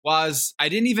was I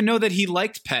didn't even know that he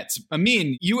liked pets.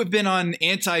 Amin, you have been on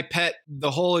anti-pet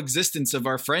the whole existence of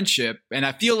our friendship. And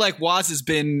I feel like Waz has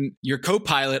been your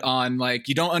co-pilot on like,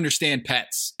 you don't understand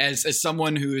pets. As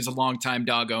someone who is a longtime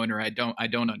dog owner, I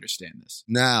don't understand this.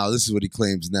 Now, this is what he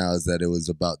claims now is that it was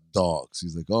about dogs.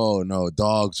 He's like, oh, no,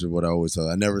 dogs are what I always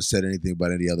thought. I never said anything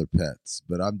about any other pets.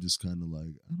 But I'm just kind of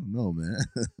like, I don't know, man.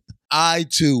 I,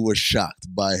 too, was shocked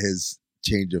by his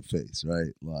change of face,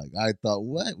 right? Like, I thought,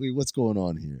 what? Wait, what's going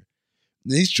on here?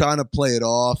 And he's trying to play it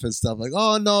off and stuff like,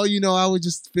 oh, no, I would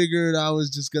just figured I was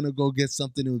just going to go get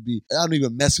something. It would be, I don't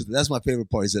even mess with it. That's my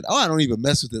favorite part. He said, oh, I don't even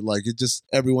mess with it. Like, it just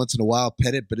every once in a while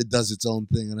pet it, but it does its own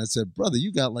thing. And I said, brother,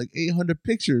 you got like 800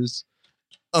 pictures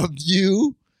of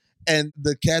you and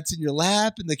the cat's in your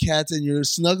lap and the cat's and you're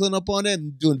snuggling up on it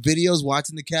and doing videos,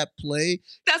 watching the cat play.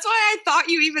 That's why I thought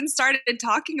you even started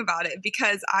talking about it,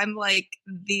 because I'm like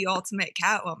the ultimate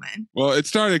cat woman. Well, it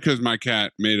started because my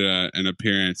cat made an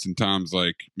appearance and Tom's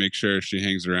like, make sure she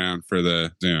hangs around for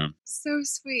the Zoom. So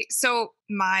sweet. So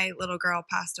my little girl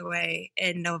passed away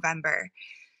in November,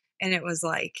 and it was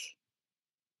like,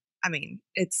 I mean,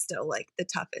 it's still like the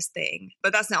toughest thing,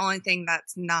 but that's the only thing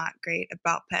that's not great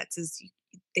about pets is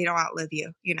they don't outlive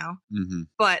you, Mm-hmm.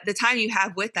 But the time you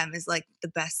have with them is like the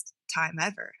best time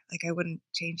ever. Like I wouldn't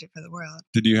change it for the world.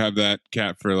 Did you have that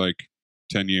cat for like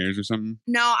 10 years or something?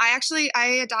 No,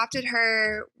 I adopted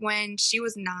her when she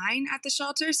was 9 at the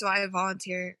shelter. So I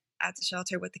volunteer at the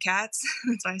shelter with the cats.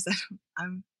 That's why I said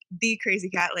I'm the crazy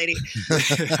cat lady.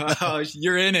 Oh,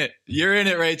 you're in it. You're in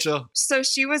it, Rachel. So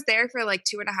she was there for like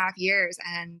 2.5 years,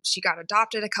 and she got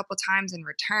adopted a couple times and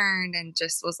returned and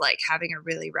just was like having a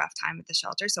really rough time at the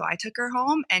shelter. So I took her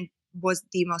home and was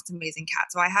the most amazing cat.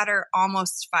 So I had her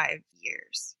almost 5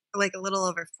 years, like a little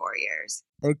over 4 years.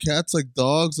 Are cats like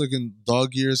dogs, like in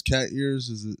dog years, cat years?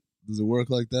 Does it work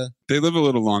like that? They live a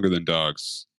little longer than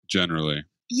dogs, generally.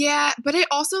 Yeah, but it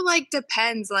also like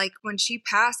depends. Like when she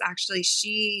passed, actually,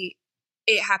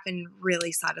 it happened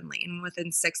really suddenly, and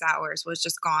within 6 hours was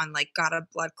just gone, like got a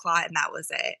blood clot, and that was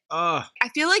it. I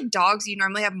feel like dogs, you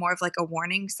normally have more of like a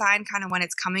warning sign kind of when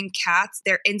it's coming. Cats,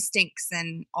 their instincts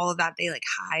and all of that, they like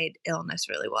hide illness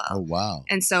really well. Oh, wow.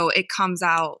 And so it comes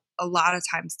out a lot of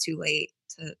times too late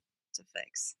to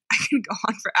fix. I can go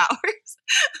on for hours.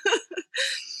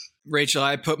 Rachel,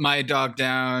 I put my dog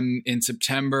down in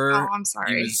September. Oh, I'm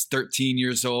sorry. He was 13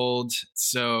 years old.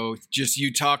 So just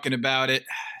you talking about it,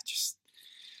 it's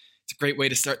a great way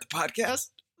to start the podcast.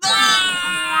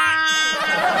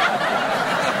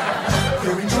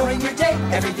 You're enjoying your day,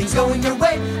 everything's going your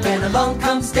way. Then along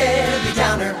comes Debbie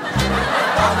Downer.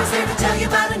 Always there to tell you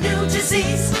about a new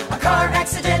disease, a car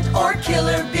accident or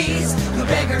killer bees. You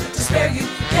beg her to spare you,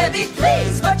 Debbie,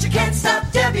 please, but you can't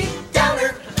stop Debbie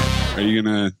Downer. Are you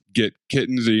going to get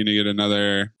kittens? Are you going to get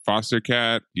another foster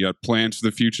cat? You got plans for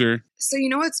the future? So you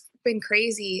know what's been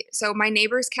crazy? So my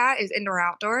neighbor's cat is indoor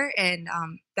outdoor, and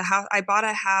the house, I bought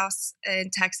a house in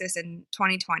Texas in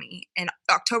 2020, in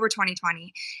October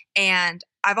 2020, and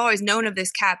I've always known of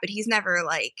this cat, but he's never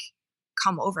like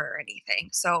come over or anything.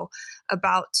 So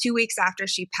about 2 weeks after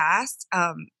she passed,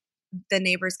 the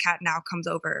neighbor's cat now comes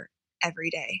over every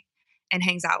day and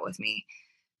hangs out with me.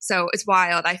 So it's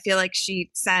wild. I feel like she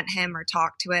sent him or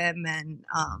talked to him. And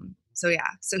so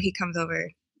he comes over.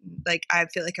 Like, I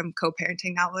feel like I'm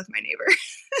co-parenting now with my neighbor.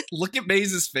 Look at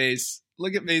Maze's face.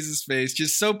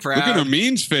 Just so proud. Look at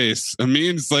Amin's face.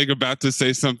 Amin's like about to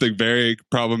say something very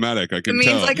problematic. I can Amin's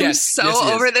tell. Like, Yes, I'm so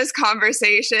yes. over this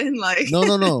conversation. Like,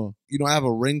 No. I have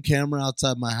a Ring camera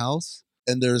outside my house,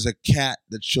 and there's a cat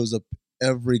that shows up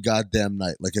every goddamn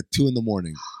night, like at 2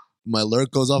 a.m. My alert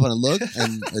goes off and I look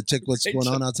and I check what's going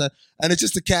on outside. And it's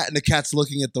just a cat, and the cat's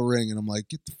looking at the ring. And I'm like,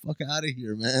 get the fuck out of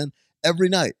here, man. Every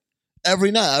night. I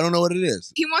don't know what it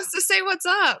is. he wants to say what's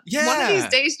up. Yeah. One of these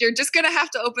days, you're just going to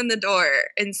have to open the door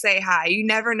and say hi. You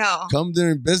never know. Come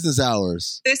during business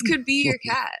hours. This could be your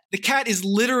cat. The cat is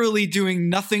literally doing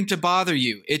nothing to bother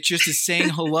you. It just is saying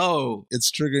hello.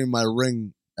 It's triggering my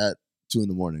Ring at 2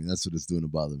 a.m. That's what it's doing to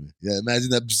bother me. Yeah,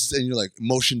 imagine that. And you're like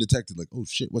motion detected, like, oh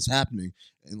shit, what's happening?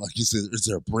 And like you said, is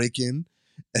there a break-in?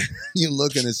 And you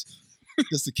look and it's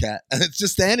just a cat. And it's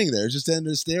just standing there. It's just standing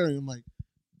there staring. I'm like,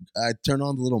 I turn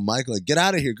on the little mic, like, get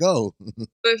out of here, go. So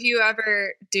if you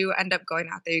ever do end up going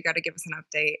out there, you got to give us an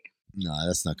update. No,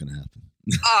 that's not going to happen.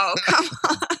 Oh, come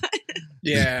on.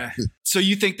 Yeah. So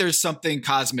you think there's something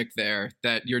cosmic there,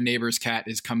 that your neighbor's cat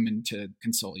is coming to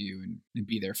console you and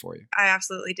be there for you? I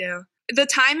absolutely do. The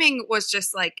timing was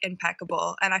just like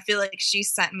impeccable. And I feel like she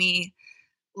sent me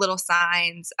little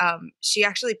signs. She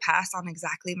actually passed on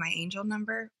exactly my angel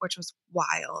number, which was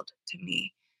wild to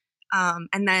me.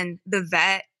 And then the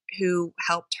vet who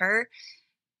helped her,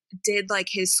 did like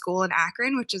his school in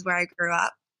Akron, which is where I grew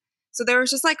up. So there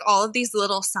was just like all of these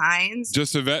little signs.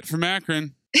 Just a vet from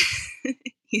Akron.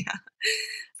 Yeah.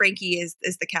 Frankie is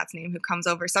the cat's name who comes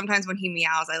over. Sometimes when he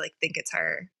meows, I like think it's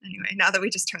her. Anyway, now that we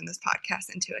just turned this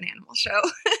podcast into an animal show.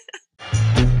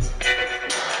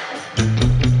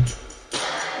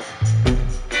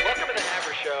 Welcome to the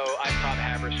Haber Show. I'm Tom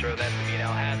Haberstroh. That's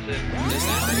DeMita Hassan.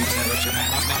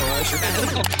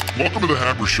 Welcome to the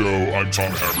Haber Show. I'm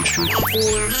Tom Haberstroh.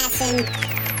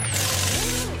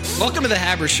 Welcome to the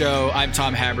Haber Show. I'm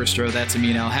Tom Haberstroh. That's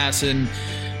Amin Al Hassan.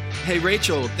 Hey,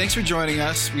 Rachel, thanks for joining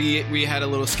us. We had a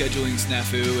little scheduling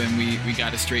snafu, and we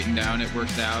got it straightened down. It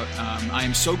worked out. I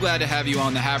am so glad to have you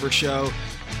on the Haber Show.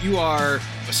 You are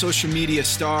a social media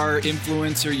star,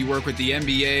 influencer. You work with the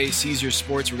NBA, Caesar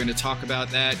Sports. We're going to talk about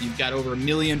that. You've got over 1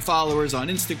 million followers on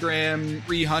Instagram,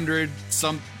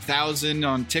 300,000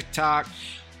 on TikTok.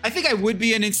 I think I would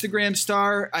be an Instagram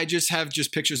star. I just have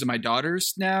pictures of my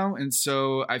daughters now. And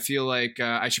so I feel like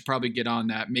I should probably get on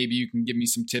that. Maybe you can give me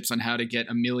some tips on how to get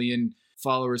 1 million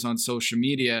followers on social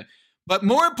media. But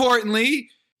more importantly,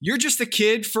 you're just a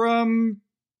kid from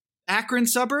Akron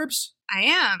suburbs. I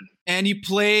am. And you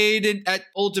played at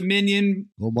Old Dominion.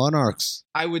 Go Monarchs.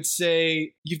 I would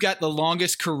say you've got the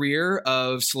longest career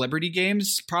of celebrity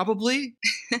games, probably.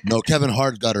 No, Kevin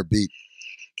Hart got her beat.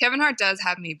 Kevin Hart does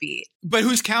have me beat. But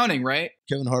who's counting, right?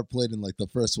 Kevin Hart played in like the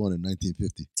first one in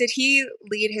 1950. Did he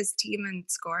lead his team in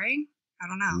scoring? I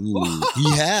don't know. Ooh,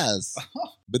 he has.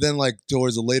 But then like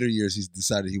towards the later years, he's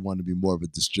decided he wanted to be more of a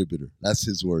distributor. That's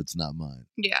his words, not mine.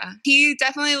 Yeah. He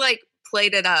definitely like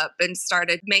played it up and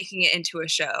started making it into a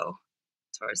show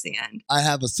towards the end. I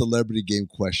have a celebrity game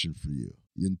question for you.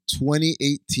 In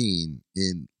 2018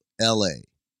 in LA,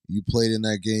 you played in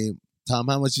that game. Tom,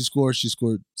 how much you scored? She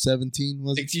scored 17,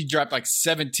 was I it? think you dropped like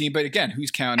 17, but again,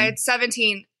 who's counting? I had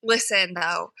 17. Listen,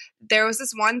 though, there was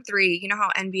this one three. You know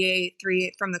how NBA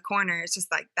three from the corner is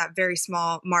just like that very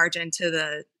small margin to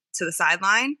the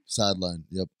sideline? Sideline,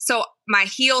 yep. So my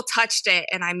heel touched it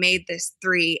and I made this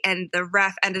three, and the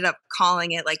ref ended up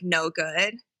calling it like no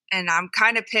good. And I'm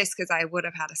kind of pissed because I would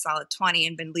have had a solid 20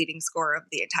 and been leading scorer of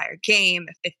the entire game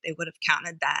if they would have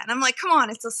counted that. And I'm like, come on,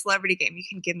 it's a celebrity game. You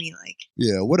can give me like...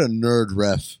 Yeah, what a nerd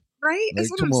ref. Right? Like, That's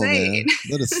what I'm saying. Man.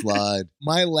 Let it slide.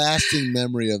 My lasting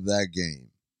memory of that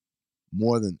game,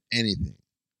 more than anything,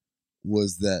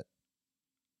 was that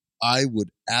I would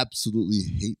absolutely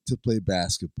hate to play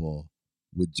basketball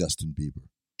with Justin Bieber.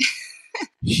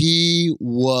 He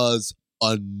was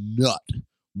a nut.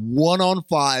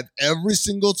 1-on-5 every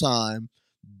single time,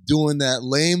 doing that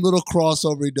lame little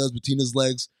crossover he does between his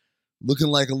legs, looking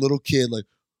like a little kid, like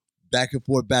back and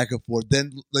forth,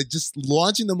 then like just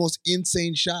launching the most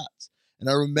insane shots. And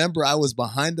I remember I was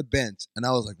behind the bench and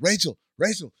I was like, Rachel,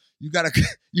 you gotta cut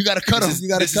him. You gotta cut him.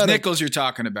 This is Nichols you're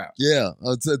talking about. Yeah.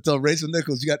 I told Rachel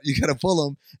Nichols, you gotta pull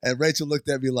him. And Rachel looked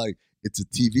at me like, it's a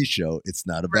TV show. It's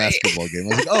not a basketball game.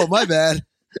 I was like, oh, my bad.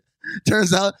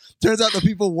 Turns out the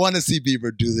people want to see Bieber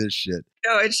do this shit.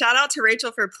 Oh, and shout out to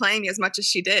Rachel for playing as much as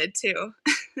she did too.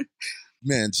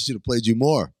 Man, she should have played you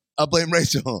more. I blame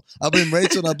Rachel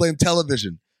and I blame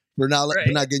television for not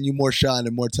getting you more shine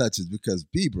and more touches because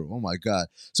Bieber, oh my God.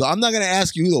 So I'm not going to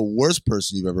ask you who the worst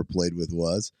person you've ever played with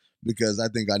was because I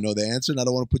think I know the answer and I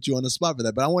don't want to put you on the spot for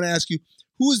that. But I want to ask you,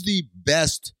 who is the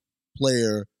best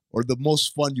player or the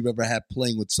most fun you've ever had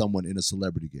playing with someone in a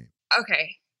celebrity game?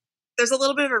 Okay. There's a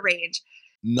little bit of a range.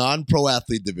 Non-pro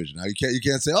athlete division. Now, you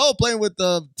can't say, oh, playing with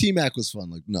T-Mac was fun.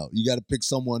 Like, no, you got to pick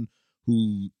someone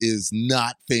who is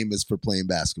not famous for playing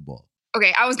basketball.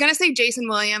 Okay, I was going to say Jason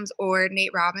Williams or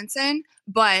Nate Robinson,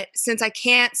 but since I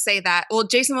can't say that, well,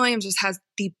 Jason Williams just has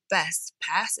the best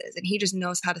passes, and he just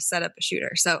knows how to set up a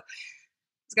shooter. So I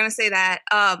was going to say that.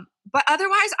 But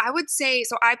otherwise, I would say,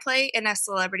 so I play in a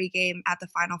celebrity game at the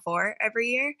Final Four every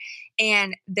year,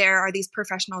 and there are these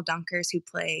professional dunkers who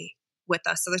play with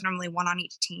us. So there's normally one on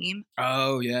each team.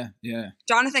 Oh, yeah.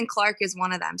 Jonathan Clark is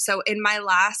one of them. So in my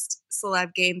last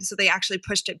celeb game, so they actually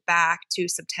pushed it back to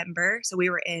September. So we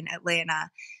were in Atlanta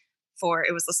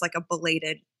it was just like a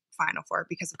belated Final Four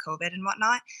because of COVID and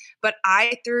whatnot. But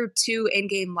I threw 2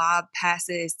 in-game lob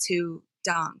passes to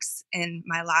dunks in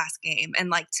my last game. And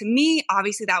like, to me,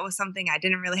 obviously that was something I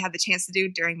didn't really have the chance to do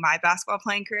during my basketball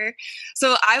playing career.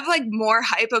 So I'm like more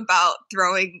hype about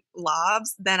throwing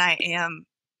lobs than I am,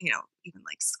 even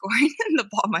like scoring the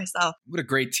ball myself. What a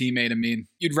great teammate. I mean,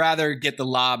 you'd rather get the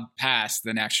lob pass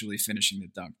than actually finishing the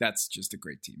dunk. That's just a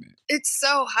great teammate. It's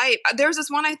so hype. There was this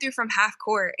one I threw from half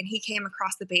court and he came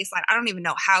across the baseline. I don't even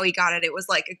know how he got it. It was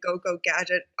like a go-go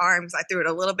gadget arms. I threw it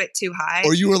a little bit too high.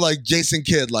 Or you were like Jason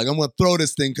Kidd, like, I'm going to throw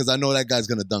this thing because I know that guy's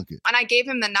going to dunk it. And I gave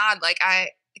him the nod. Like,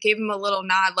 gave him a little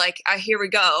nod, like, here we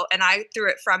go. And I threw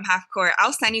it from half court.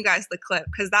 I'll send you guys the clip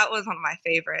because that was one of my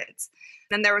favorites.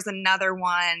 Then there was another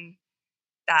one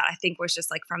that I think was just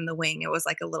like from the wing. It was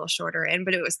like a little shorter in,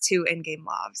 but it was 2 in-game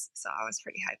lobs. So I was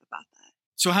pretty hyped about that.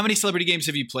 So how many celebrity games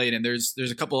have you played in? There's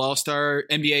a couple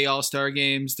NBA All-Star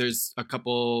games. There's a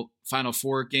couple Final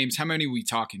Four games. How many are we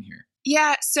talking here?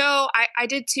 Yeah, so I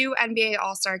did 2 NBA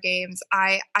All-Star games.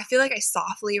 I feel like I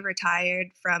softly retired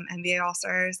from NBA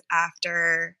All-Stars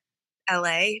after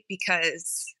LA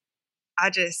because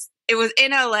it was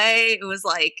in LA. It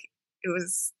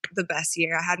was the best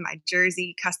year. I had my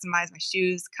jersey customized, my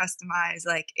shoes customized.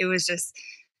 Like, it was just,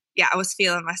 yeah, I was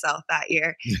feeling myself that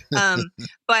year.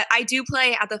 But I do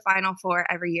play at the Final Four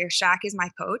every year. Shaq is my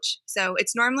coach. So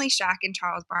it's normally Shaq and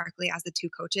Charles Barkley as the 2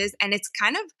 coaches. And it's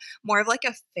kind of more of like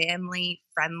a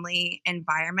family-friendly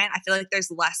environment. I feel like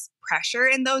there's less pressure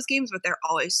in those games, but they're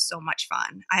always so much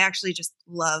fun. I actually just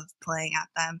love playing at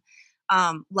them.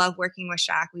 Love working with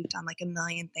Shaq. We've done like a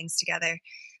million things together.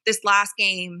 This last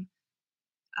game,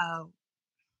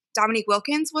 Dominique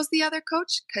Wilkins was the other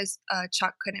coach because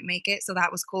Chuck couldn't make it. So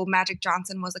that was cool. Magic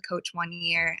Johnson was a coach one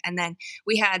year. And then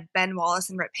we had Ben Wallace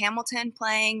and Rip Hamilton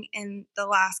playing in the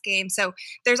last game. So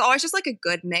there's always just like a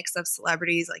good mix of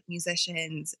celebrities, like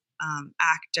musicians,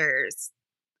 actors,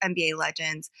 NBA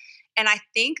legends. And I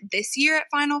think this year at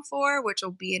Final Four, which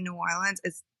will be in New Orleans,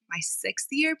 is my 6th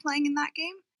year playing in that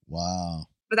game. Wow.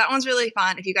 But that one's really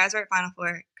fun. If you guys are at Final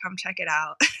Four, come check it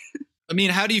out. I mean,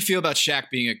 how do you feel about Shaq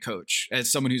being a coach as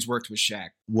someone who's worked with Shaq?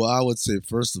 Well, I would say,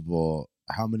 first of all,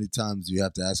 how many times do you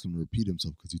have to ask him to repeat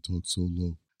himself because he talks so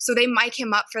low? So they mic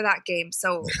him up for that game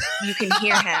so you can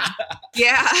hear him.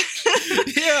 Yeah.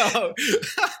 Yeah.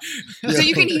 So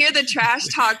you can hear the trash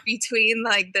talk between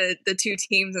like the 2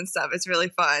 teams and stuff. It's really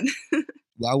fun.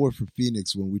 Well, I worked for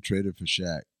Phoenix when we traded for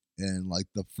Shaq. And like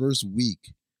the first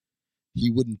week,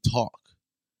 he wouldn't talk.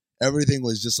 Everything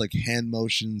was just like hand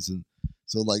motions. And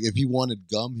so like if he wanted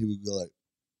gum, he would go like,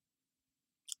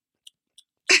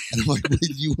 and I'm like, what do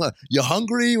you want? You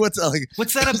hungry? What's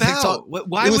that about?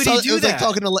 Why would he do that?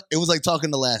 It was like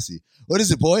talking to Lassie. What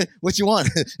is it, boy? What you want?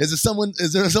 Is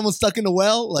there someone stuck in the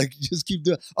well? Like, just keep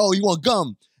doing. Oh, you want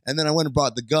gum? And then I went and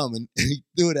brought the gum, and he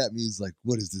threw it at me. He's like,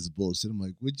 "What is this bullshit?" I'm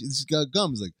like, "This got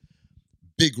gum." He's like,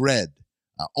 "Big Red.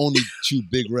 I only chew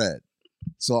Big Red."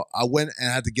 So I went and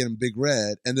I had to get him Big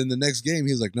Red. And then the next game,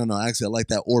 he was like, no, actually, I like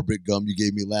that Orbit gum you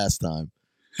gave me last time.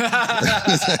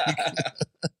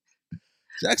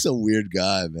 Jack's a weird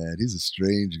guy, man. He's a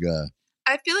strange guy.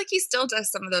 I feel like he still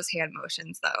does some of those hand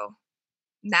motions, though,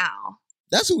 now.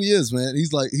 That's who he is, man.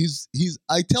 He's like,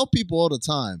 I tell people all the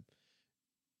time,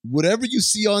 whatever you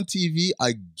see on TV,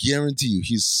 I guarantee you,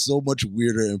 he's so much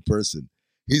weirder in person.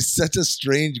 He's such a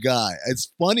strange guy.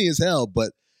 It's funny as hell,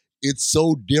 but it's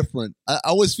so different. I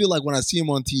always feel like when I see him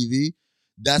on TV,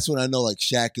 that's when I know like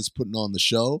Shaq is putting on the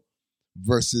show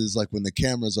versus like when the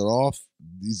cameras are off,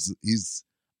 he's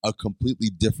a completely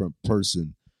different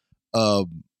person.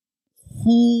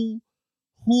 Who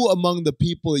among the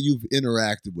people that you've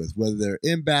interacted with, whether they're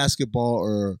in basketball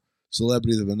or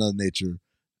celebrities of another nature,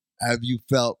 have you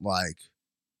felt like,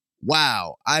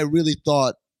 wow, I really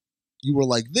thought you were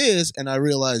like this, and I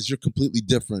realized you're completely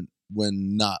different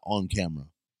when not on camera?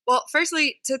 Well,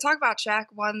 firstly, to talk about Shaq,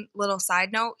 one little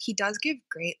side note, he does give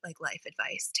great like life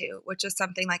advice too, which is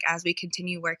something like as we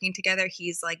continue working together,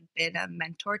 he's like been a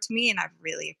mentor to me, and I've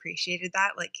really appreciated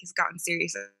that. Like he's gotten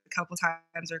serious a couple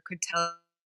times or could tell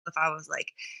if I was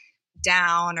like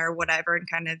down or whatever and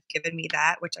kind of given me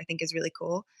that, which I think is really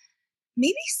cool.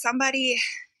 Maybe somebody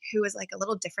who is like a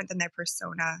little different than their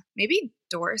persona, maybe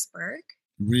Doris Burke.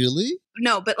 Really?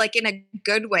 No, but like in a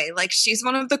good way. Like she's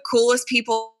one of the coolest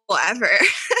people ever.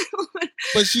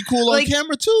 But she cool on like,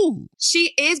 camera too.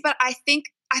 She is, but I think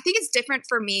it's different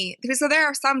for me because so there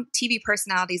are some TV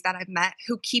personalities that I've met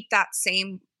who keep that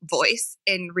same voice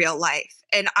in real life.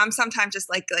 And I'm sometimes just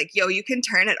like, yo, you can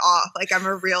turn it off. Like I'm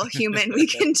a real human. We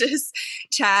can just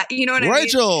chat. You know what I mean?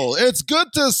 Rachel, it's good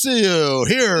to see you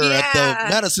here at the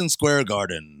Madison Square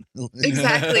Garden.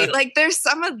 Exactly. Like there's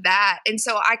some of that. And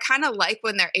so I kind of like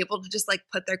when they're able to just like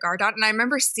put their guard on. And I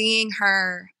remember seeing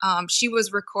her, she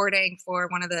was recording for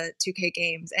one of the 2K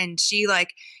games and she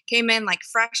like came in like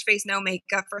fresh face, no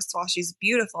makeup. First of all, she's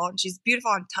beautiful and she's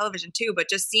beautiful on television too, but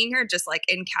just seeing her just like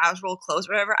in casual clothes,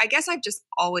 whatever, I guess I've just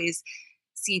always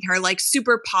seen her like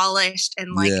super polished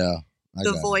and like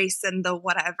the voice and the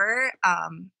whatever.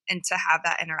 And to have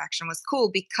that interaction was cool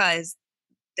because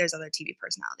there's other TV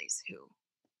personalities who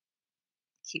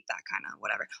keep that kind of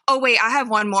whatever. Oh wait, I have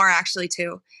one more actually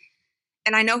too.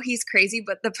 And I know he's crazy,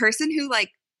 but the person who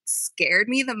like scared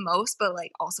me the most, but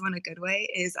like also in a good way,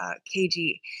 is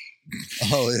KG.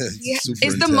 Oh yeah,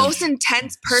 is the most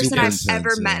intense person I've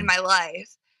ever met in my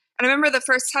life. And I remember the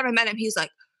first time I met him, he's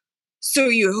like, "So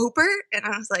you a hooper?" And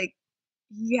I was like,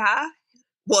 "Yeah."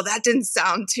 Well, that didn't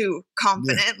sound too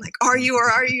confident. Yeah. Like, are you or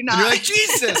are you not? You're like,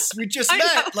 Jesus, we just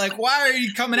met. Like, why are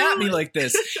you coming at me like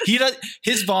this?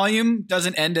 His volume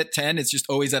doesn't end at 10. It's just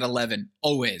always at 11.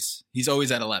 Always. He's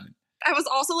always at 11. I was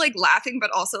also like laughing,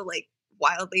 but also like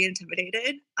wildly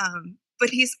intimidated. But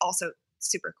he's also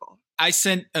super cool. I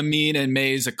sent Amin and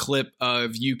Maze a clip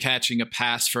of you catching a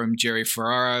pass from Jerry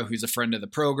Ferrara, who's a friend of the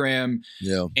program.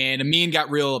 Yeah. And Amin got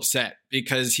real upset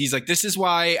because he's like, this is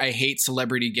why I hate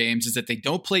celebrity games, is that they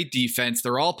don't play defense.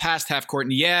 They're all past half court.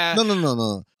 And yeah.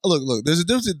 No. Look, there's a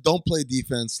difference in don't play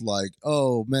defense like,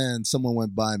 oh man, someone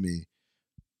went by me.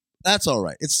 That's all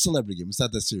right. It's a celebrity game. It's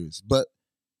not that serious. But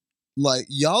like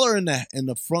y'all are in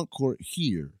the front court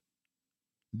here.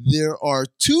 There are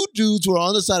two dudes who are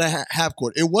on the side of half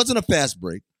court. It wasn't a fast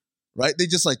break, right? They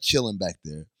just like chilling back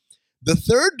there. The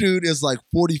third dude is like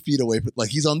 40 feet away. Like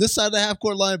he's on this side of the half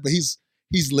court line, but he's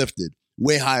lifted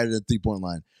way higher than the 3-point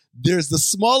line. There's the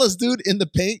smallest dude in the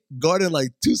paint guarding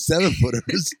like 2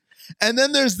 7-footers. And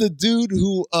then there's the dude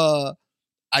who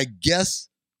I guess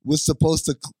was supposed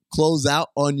to close out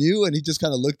on you, and he just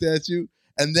kind of looked at you.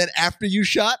 And then after you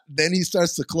shot, then he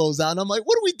starts to close out. And I'm like,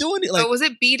 what are we doing here? Like, was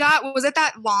it B-Dot? Was it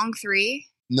that long three?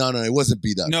 No, it wasn't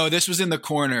B-Dot. No, this was in the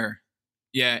corner.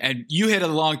 Yeah, and you hit a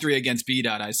long three against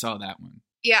B-Dot. I saw that one.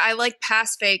 Yeah, I like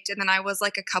pass faked, and then I was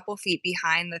like a couple feet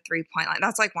behind the 3-point line.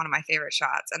 That's like one of my favorite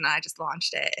shots, and then I just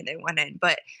launched it, and it went in.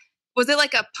 But was it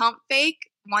like a pump fake,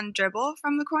 one dribble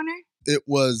from the corner? It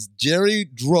was Jerry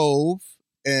drove,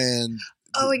 and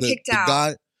kicked out.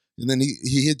 Guy, and then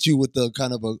he hit you with the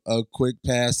kind of a quick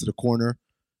pass to the corner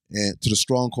and to the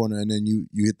strong corner, and then you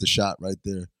hit the shot right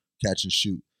there, catch and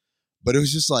shoot. But it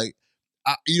was just like,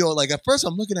 like at first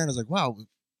I'm looking at it, I was like, wow.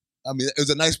 I mean, it was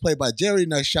a nice play by Jerry,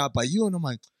 nice shot by you, and I'm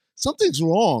like, something's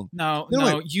wrong. No,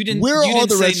 like, you didn't. Where are you all didn't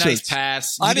the say red nice shirts?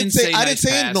 pass. I didn't say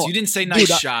no. You didn't say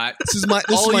nice shot. This is my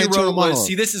all you internal wrote monologue. was,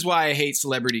 see, this is why I hate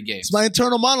celebrity games. It's my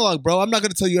internal monologue, bro. I'm not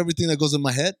going to tell you everything that goes in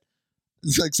my head.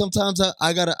 It's like sometimes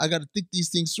I gotta think these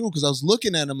things through, because I was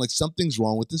looking at them like something's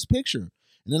wrong with this picture,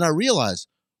 and then I realized,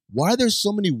 why are there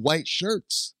so many white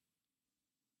shirts?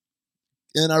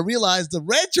 And I realized the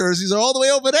red jerseys are all the way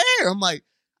over there. I'm like,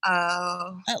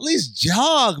 oh, at least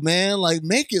jog, man. Like,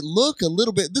 make it look a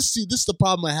little bit. This is the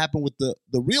problem that happened with the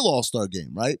real All-Star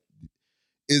game, right?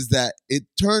 Is that it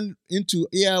turned into,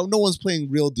 no one's playing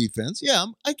real defense. Yeah,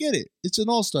 I get it. It's an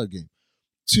All-Star game.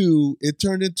 It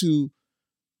turned into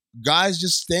guys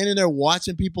just standing there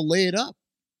watching people lay it up.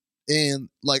 And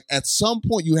like at some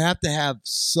point you have to have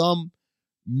some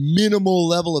minimal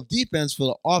level of defense for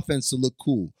the offense to look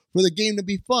cool, for the game to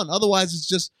be fun. Otherwise it's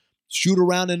just shoot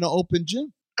around in the open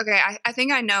gym. Okay, I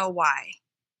think I know why.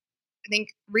 I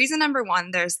think reason number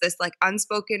one, there's this like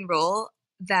unspoken rule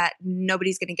that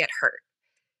nobody's going to get hurt.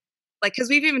 Like, because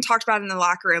we've even talked about it in the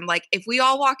locker room, like if we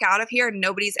all walk out of here and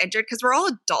nobody's injured, because we're all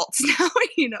adults now,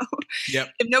 Yep.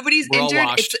 If nobody's we're injured,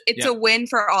 it's a win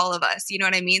for all of us. You know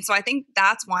what I mean? So I think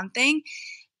that's one thing.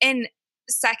 And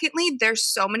secondly, there's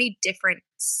so many different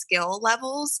skill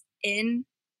levels in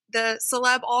the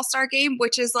celeb all-star game,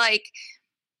 which is like,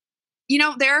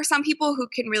 there are some people who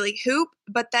can really hoop,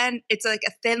 but then it's like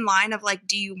a thin line of like,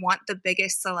 do you want the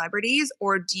biggest celebrities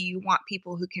or do you want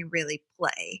people who can really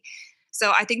play?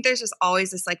 So I think there's just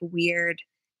always this like weird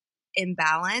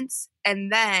imbalance.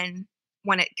 And then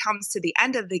when it comes to the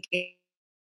end of the game,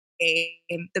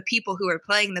 the people who are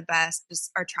playing the best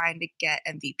just are trying to get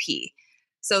MVP.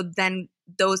 So then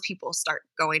those people start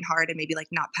going hard and maybe like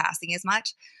not passing as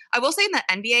much. I will say in the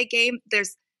NBA game,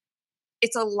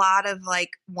 it's a lot of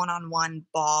like one-on-one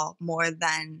ball more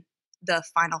than the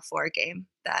Final Four game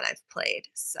that I've played.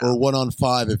 So. Or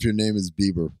 1-on-5 if your name is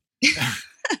Bieber.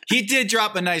 He did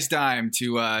drop a nice dime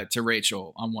to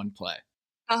Rachel on one play.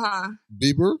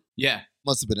 Bieber? Yeah.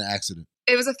 Must have been an accident.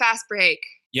 It was a fast break.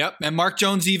 Yep. And Mark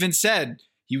Jones even said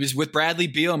he was with Bradley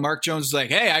Beal, and Mark Jones was like,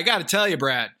 hey, I got to tell you,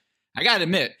 Brad, I got to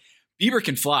admit, Bieber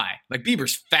can fly. Like,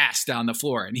 Bieber's fast down the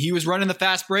floor. And he was running the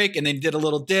fast break and then did a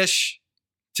little dish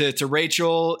to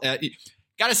Rachel.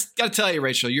 Got to tell you,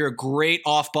 Rachel, you're a great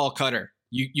off-ball cutter.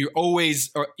 You always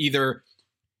are either –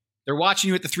 they're watching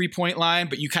you at the 3-point line,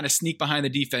 but you kind of sneak behind the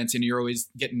defense and you're always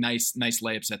getting nice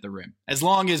layups at the rim. As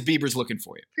long as Bieber's looking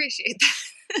for you. Appreciate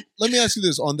that. Let me ask you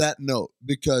this on that note,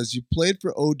 because you played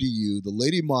for ODU, the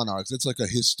Lady Monarchs. It's like a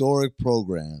historic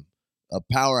program, a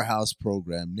powerhouse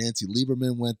program. Nancy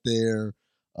Lieberman went there.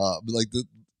 Like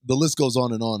the list goes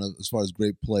on and on as far as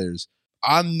great players.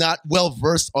 I'm not well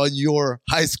versed on your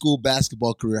high school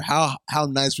basketball career. How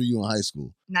nice were you in high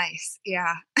school? Nice.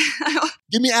 Yeah.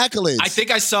 Give me accolades. I think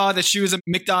I saw that she was a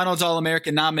McDonald's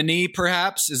All-American nominee,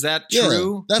 perhaps. Is that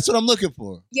true? That's what I'm looking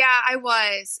for. Yeah, I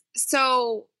was.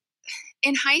 So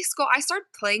in high school, I started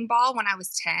playing ball when I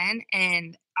was 10,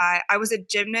 and I was a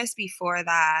gymnast before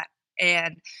that.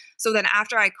 And so then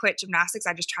after I quit gymnastics,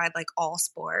 I just tried like all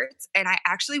sports. And I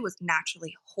actually was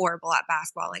naturally horrible at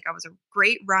basketball. Like I was a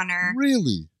great runner.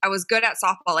 Really? I was good at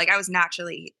softball. Like I was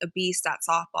naturally a beast at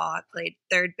softball. I played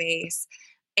third base.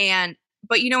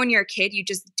 But you know, when you're a kid, you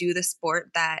just do the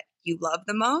sport that you love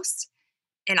the most.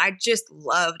 And I just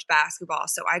loved basketball.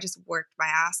 So I just worked my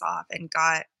ass off and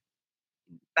got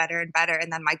better and better.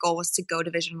 And then my goal was to go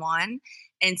Division I.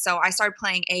 And so I started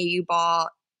playing AAU ball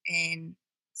in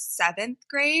 7th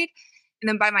grade. And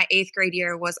then by my 8th grade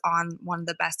year was on one of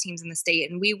the best teams in the state.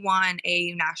 And we won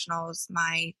AAU Nationals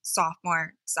my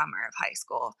sophomore summer of high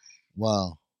school.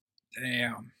 Wow.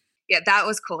 Damn. Yeah, that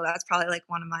was cool. That's probably like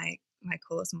one of my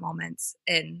coolest moments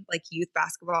in like youth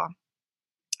basketball.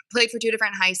 Played for 2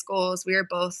 different high schools. We were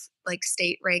both like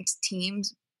state ranked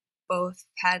teams. Both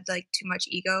had like too much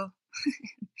ego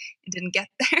and didn't get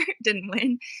there, didn't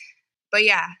win. But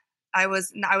yeah, I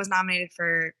was nominated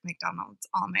for McDonald's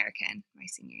All-American my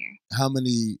senior year. How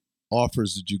many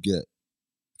offers did you get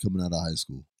coming out of high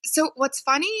school? So what's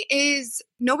funny is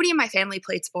nobody in my family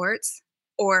played sports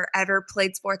or ever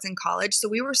played sports in college. So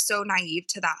we were so naive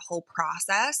to that whole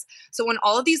process. So when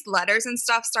all of these letters and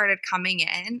stuff started coming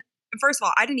in, first of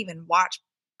all, I didn't even watch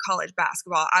college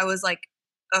basketball. I was like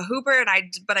a hooper,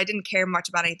 but I didn't care much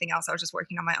about anything else. I was just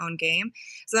working on my own game.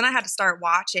 So then I had to start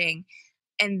watching.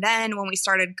 And then when we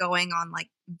started going on like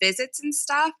visits and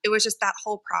stuff, it was just that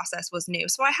whole process was new.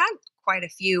 So I had quite a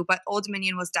few, but Old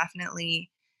Dominion was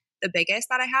definitely the biggest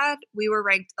that I had. We were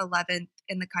ranked 11th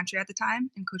in the country at the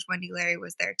time, and Coach Wendy Larry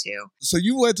was there too. So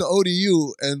you went to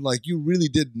ODU and like you really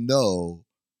didn't know,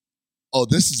 oh,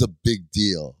 this is a big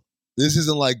deal. This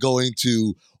isn't like going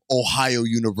to Ohio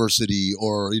University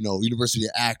or, University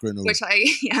of Akron. Or, which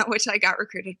I got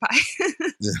recruited by.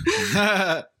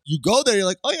 Yeah. You go there, you're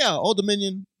like, oh yeah, Old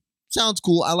Dominion, sounds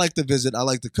cool. I like the visit. I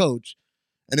like the coach.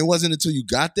 And it wasn't until you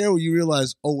got there where you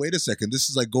realized, oh, wait a second, this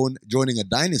is like joining a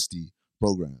dynasty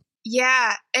program.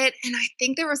 Yeah. And I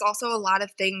think there was also a lot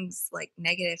of things, like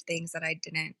negative things that I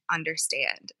didn't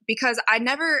understand because I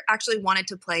never actually wanted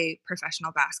to play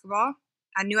professional basketball.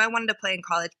 I knew I wanted to play in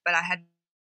college, but I had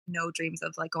no dreams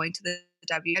of like going to the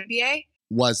WNBA.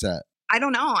 Why's that? I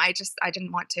don't know. I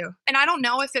didn't want to. And I don't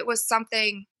know if it was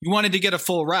something. You wanted to get a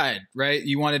full ride, right?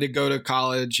 You wanted to go to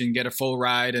college and get a full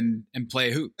ride and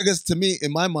play hoop. I guess to me,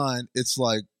 in my mind, it's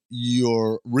like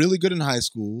you're really good in high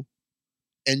school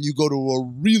and you go to a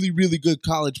really, really good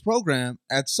college program.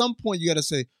 At some point, you got to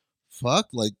say, fuck,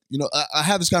 like, I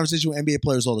have this conversation with NBA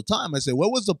players all the time. I say,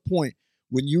 what was the point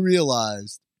when you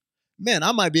realized, man,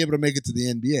 I might be able to make it to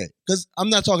the NBA? Because I'm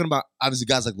not talking about, obviously,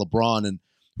 guys like LeBron and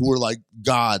who were like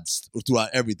gods throughout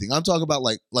everything. I'm talking about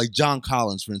like John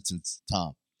Collins, for instance,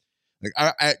 Tom. Like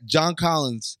John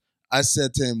Collins, I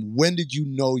said to him, when did you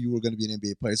know you were going to be an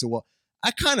NBA player? I said, well,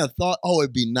 I kind of thought,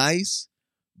 it'd be nice.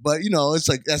 But, it's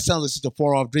like, that sounds like such a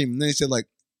far off dream. And then he said like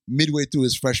midway through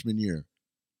his freshman year,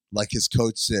 like his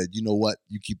coach said, you know what,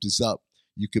 you keep this up,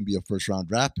 you can be a first round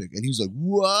draft pick. And he was like,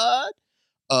 what?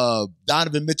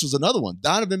 Donovan Mitchell's another one.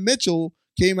 Donovan Mitchell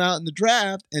came out in the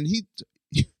draft and he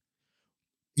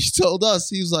told us,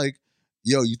 he was like,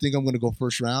 yo, you think I'm going to go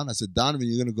first round? I said, Donovan,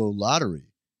 you're going to go lottery.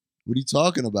 What are you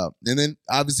talking about? And then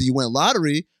obviously he went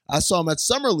lottery. I saw him at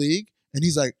Summer League and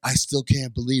he's like, I still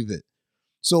can't believe it.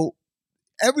 So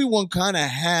everyone kind of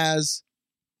has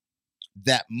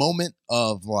that moment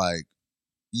of like,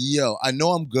 yo, I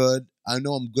know I'm good. I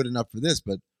know I'm good enough for this,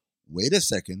 but wait a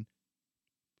second.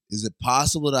 Is it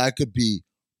possible that I could be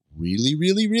really,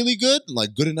 really, really good?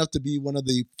 Like good enough to be one of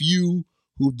the few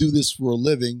who do this for a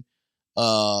living,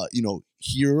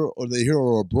 here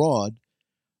or abroad.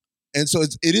 And so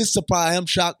it is surprising. I'm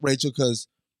shocked, Rachel, because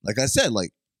like I said,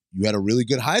 like you had a really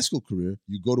good high school career.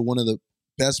 You go to one of the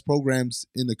best programs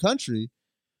in the country.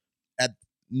 At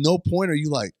no point are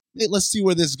you like, hey, let's see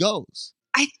where this goes.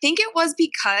 I think it was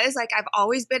because like I've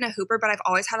always been a hooper, but I've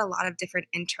always had a lot of different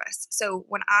interests. So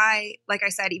like I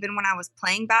said, even when I was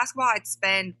playing basketball, I'd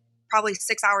spend probably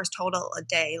 6 hours total a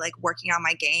day, like working on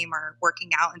my game or working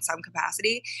out in some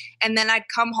capacity. And then I'd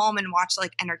come home and watch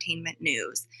like entertainment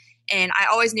news. And I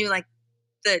always knew like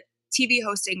the TV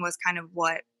hosting was kind of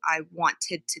what I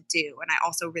wanted to do. And I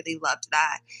also really loved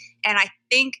that. And I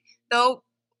think though,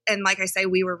 and like I say,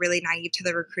 we were really naive to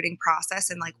the recruiting process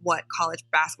and like what college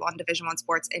basketball and Division I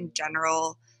sports in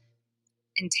general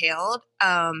entailed.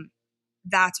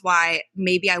 that's why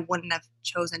maybe I wouldn't have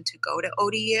chosen to go to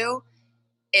ODU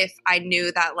if I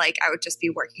knew that like I would just be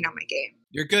working on my game.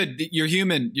 You're good. You're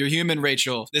human. You're human,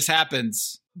 Rachel. This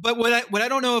happens. But what I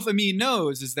don't know if Amin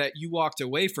knows is that you walked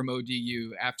away from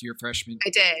ODU after your freshman. I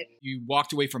did. You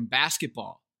walked away from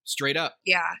basketball straight up.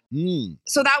 Yeah.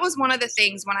 So that was one of the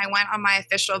things when I went on my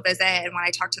official visit and when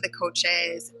I talked to the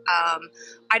coaches,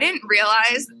 I didn't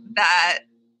realize that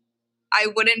I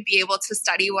wouldn't be able to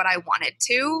study what I wanted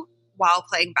to while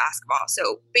playing basketball.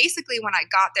 So basically when I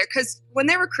got there, because when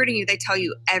they're recruiting you, they tell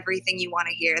you everything you want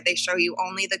to hear. They show you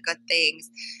only the good things.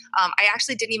 I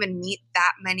actually didn't even meet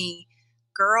that many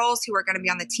girls who were going to be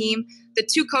on the team. The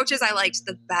two coaches I liked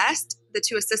the best, the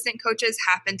two assistant coaches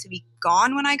happened to be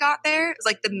gone when I got there. It was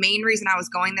like the main reason I was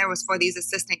going there was for these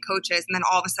assistant coaches. And then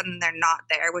all of a sudden they're not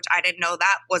there, which I didn't know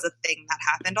that was a thing that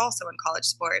happened also in college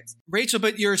sports. Rachel,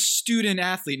 but you're a student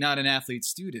athlete, not an athlete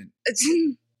student.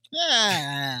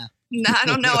 Yeah. No, I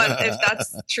don't know if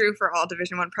that's true for all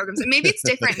Division I programs. And maybe it's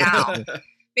different now.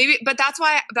 Maybe, but that's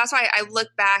why I look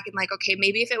back and like, okay,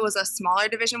 maybe if it was a smaller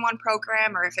Division I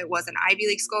program or if it was an Ivy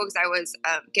League school, because I was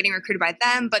getting recruited by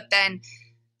them, but then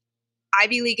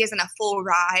Ivy League isn't a full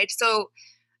ride. So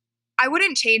I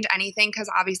wouldn't change anything because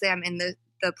obviously I'm in the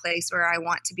place where I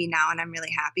want to be now and I'm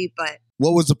really happy. But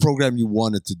what was the program you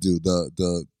wanted to do?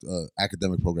 The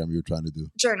academic program you were trying to do?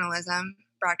 Journalism.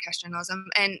 Broadcast journalism.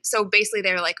 And so basically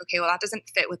they were like, okay, well, that doesn't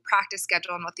fit with practice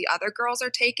schedule and what the other girls are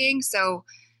taking. So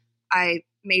I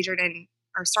majored in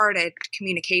or started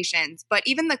communications. But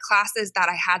even the classes that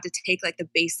I had to take, like the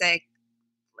basic,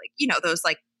 like, you know, those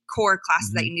like core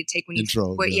classes that you need to take when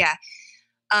Intro, you,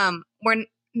 were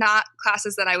not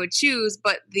classes that I would choose,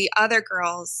 but the other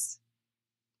girls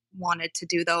wanted to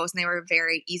do those and they were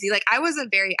very easy. Like I was a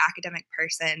very academic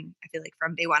person, I feel like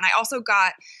from day one. I also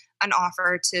got an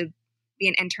offer to be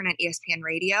an intern at ESPN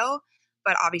Radio,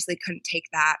 but obviously couldn't take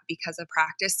that because of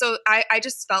practice. So I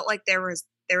just felt like there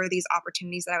were these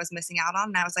opportunities that I was missing out on.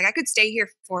 And I was like, I could stay here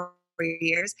for 4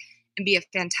 years and be a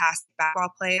fantastic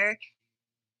basketball player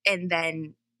and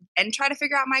then try to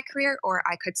figure out my career, or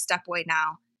I could step away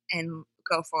now and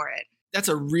go for it. That's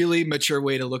a really mature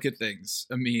way to look at things.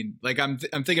 I mean, like I'm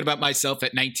thinking about myself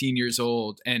at 19 years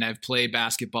old and I've played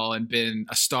basketball and been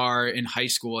a star in high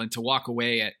school, and to walk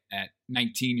away at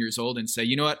 19 years old and say,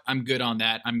 you know what, I'm good on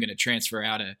that. I'm going to transfer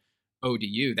out of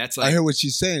ODU. That's like, I hear what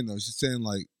she's saying though. She's saying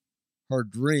like her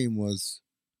dream was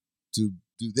to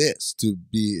do this, to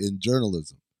be in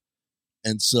journalism.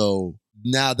 And so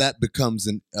now that becomes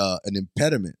an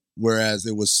impediment. Whereas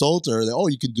it was sold to her that, oh,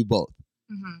 you can do both.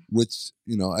 Which,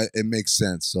 you know, it makes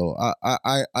sense. So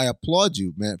I applaud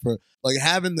you, man, for like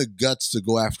having the guts to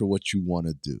go after what you want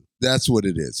to do. That's what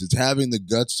it is. It's having the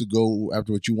guts to go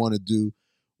after what you want to do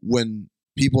when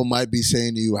people might be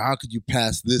saying to you, how could you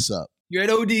pass this up? You're at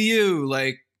ODU,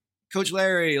 like Coach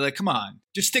Larry, like, come on,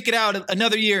 just stick it out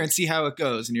another year and see how it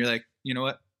goes. And you're like, you know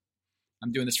what?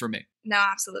 I'm doing this for me. No,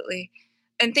 absolutely.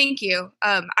 And thank you.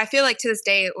 I feel like to this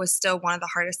day, it was still one of the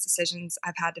hardest decisions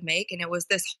I've had to make. And it was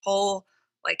this whole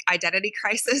like identity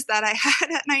crisis that I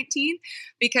had at 19,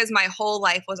 because my whole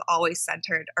life was always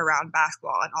centered around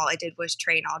basketball and all I did was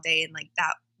train all day. And like,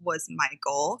 that was my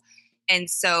goal. And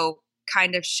so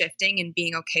kind of shifting and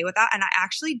being okay with that. And I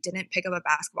actually didn't pick up a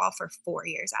basketball for 4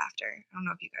 years after. I don't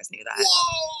know if you guys knew that.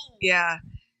 Whoa! Yeah.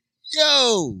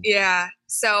 Yo! Yeah.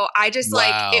 So I just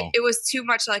Wow. like, it was too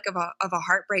much like of a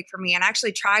heartbreak for me. And I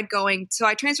actually tried going, so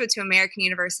I transferred to American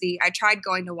University. I tried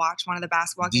going to watch one of the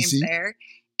basketball games DC? there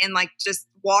and like just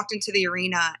walked into the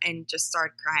arena and just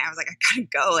started crying. I was like, I gotta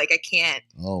go. Like I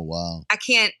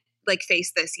can't like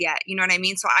face this yet. You know what I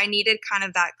mean? So I needed kind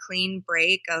of that clean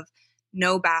break of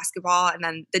no basketball. And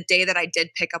then the day that I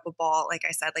did pick up a ball, like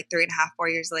I said, like 3.5, 4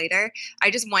 years later, I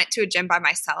just went to a gym by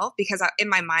myself because in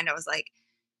my mind, I was like,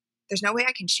 there's no way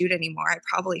I can shoot anymore. I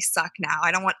probably suck now.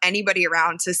 I don't want anybody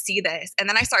around to see this. And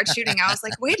then I started shooting. I was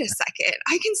like, wait a second,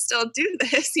 I can still do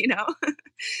this, you know?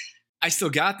 I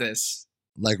still got this.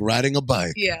 Like riding a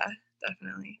bike. Yeah,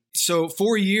 definitely. So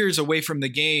 4 years away from the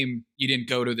game, you didn't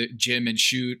go to the gym and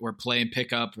shoot or play and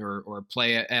pick up or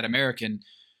play at American.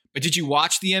 But did you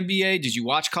watch the NBA? Did you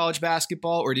watch college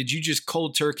basketball? Or did you just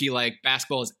cold turkey like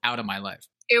basketball is out of my life?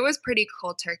 It was pretty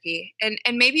cold turkey and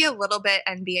maybe a little bit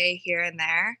NBA here and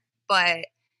there. But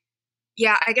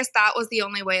yeah, I guess that was the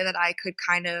only way that I could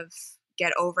kind of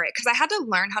get over it because I had to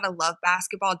learn how to love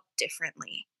basketball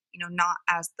differently, you know, not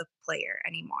as the player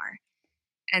anymore.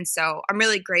 And so I'm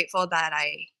really grateful that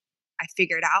I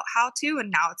figured out how to,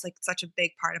 and now it's like such a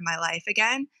big part of my life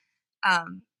again.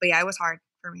 But yeah, it was hard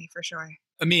for me for sure.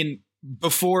 I mean,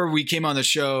 before we came on the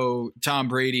show, Tom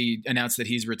Brady announced that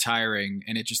he's retiring,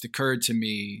 and it just occurred to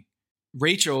me,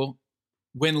 Rachel,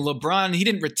 when LeBron, he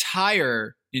didn't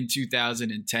retire in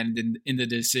 2010 in the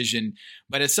decision,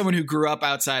 but as someone who grew up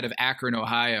outside of Akron,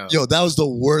 Ohio. Yo, that was the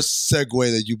worst segue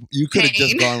that you could have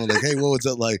just gone with like, hey, what was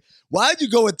it like? Why'd you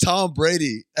go with Tom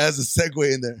Brady as a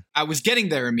segue in there? I was getting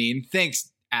there, Amin. Thanks,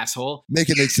 asshole. Make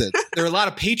it make sense. There are a lot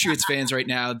of Patriots fans right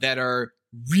now that are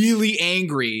really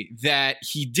angry that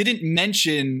he didn't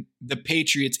mention the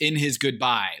Patriots in his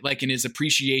goodbye, like in his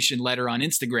appreciation letter on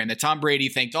Instagram, that Tom Brady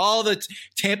thanked all the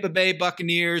Tampa Bay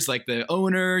Buccaneers, like the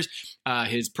owners,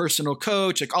 his personal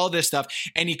coach, like all this stuff.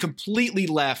 And he completely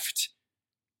left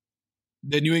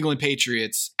the New England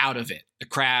Patriots out of it, the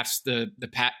Crafts, the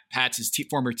Pats, his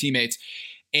former teammates.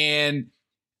 And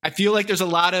I feel like there's a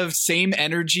lot of same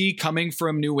energy coming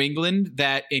from New England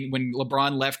that when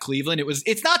LeBron left Cleveland,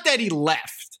 it's not that he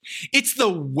left, it's the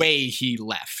way he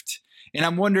left. And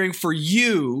I'm wondering for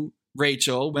you,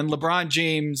 Rachel, when LeBron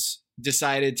James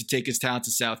decided to take his talent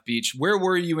to South Beach, where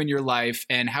were you in your life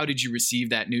and how did you receive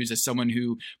that news as someone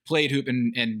who played hoop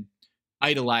and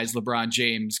idolized LeBron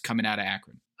James coming out of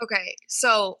Akron? Okay,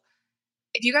 so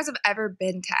if you guys have ever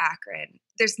been to Akron,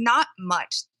 there's not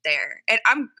much there. And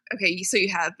so you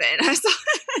have been. I saw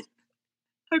it.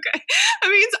 Okay.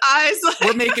 Amin's eyes.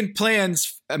 We're making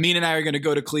plans. Amin and I are going to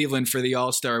go to Cleveland for the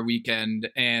All-Star weekend.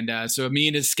 And so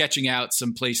Amin is sketching out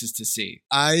some places to see.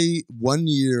 One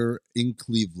year in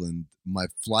Cleveland, my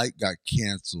flight got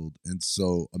canceled. And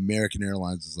so American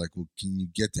Airlines is like, well, can you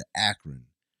get to Akron?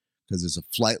 Because there's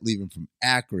a flight leaving from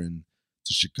Akron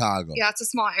to Chicago. Yeah, it's a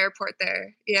small airport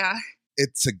there. Yeah.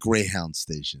 It's a Greyhound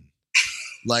station.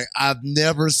 Like, I've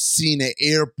never seen an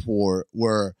airport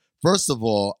where, first of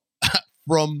all,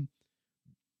 from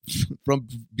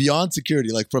beyond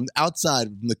security, like from outside,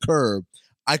 from the curb,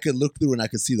 I could look through and I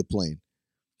could see the plane.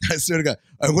 I swear to God.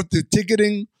 I went through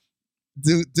ticketing,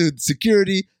 to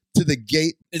security, to the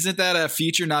gate. Isn't that a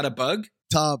feature, not a bug?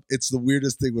 Tom, it's the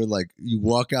weirdest thing where, like, you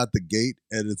walk out the gate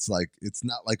and it's like, it's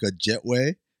not like a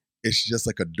jetway. It's just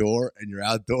like a door and you're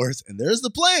outdoors and there's the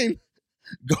plane.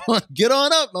 Go on, get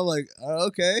on up. I'm like,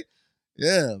 okay.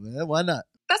 Yeah, man, why not?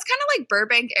 That's kind of like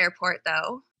Burbank Airport,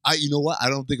 though. You know what? I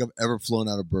don't think I've ever flown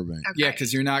out of Burbank. Okay. Yeah,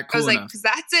 because you're not cool I was like, enough. because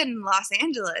that's in Los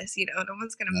Angeles. You know, no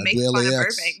one's going to make fun of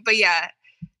Burbank. But yeah,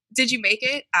 did you make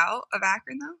it out of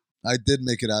Akron, though? I did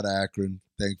make it out of Akron,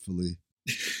 thankfully.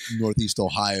 Northeast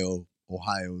Ohio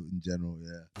in general,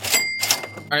 yeah.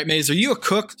 All right, Maze, are you a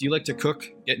cook? Do you like to cook,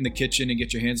 get in the kitchen and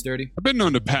get your hands dirty? I've been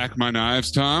known to pack my knives,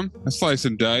 Tom. I slice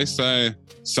and dice, I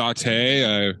saute,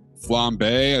 I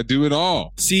flambe, I do it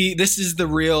all. See, this is the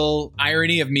real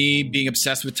irony of me being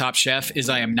obsessed with Top Chef is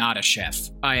I am not a chef.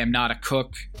 I am not a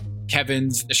cook.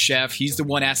 Kevin's the chef. He's the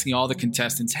one asking all the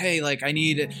contestants, hey, like, I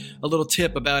need a little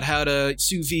tip about how to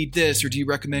sous vide this, or do you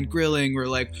recommend grilling? Or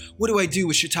like, what do I do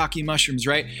with shiitake mushrooms,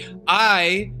 right?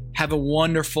 I have a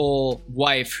wonderful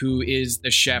wife who is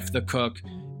the chef, the cook.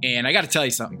 And I got to tell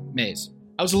you something, Maze.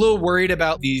 I was a little worried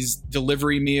about these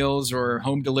delivery meals or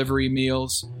home delivery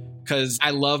meals because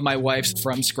I love my wife's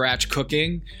from scratch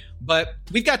cooking, but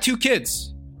we've got 2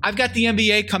 kids. I've got the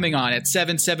NBA coming on at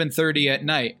 7:30 at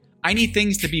night. I need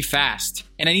things to be fast,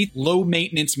 and I need low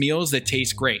maintenance meals that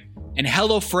taste great. And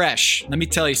HelloFresh, let me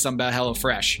tell you something about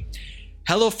HelloFresh.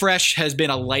 HelloFresh has been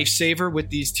a lifesaver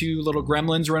with these 2 little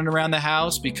gremlins running around the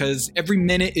house because every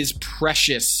minute is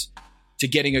precious to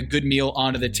getting a good meal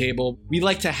onto the table. We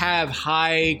like to have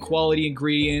high quality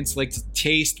ingredients, like to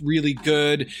taste really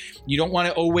good. You don't want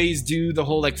to always do the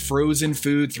whole like frozen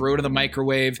food, throw it in the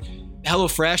microwave.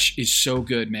 HelloFresh is so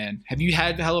good, man. Have you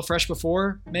had HelloFresh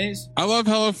before, Maze? I love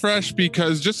HelloFresh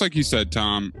because just like you said,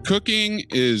 Tom, cooking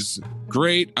is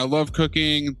great. I love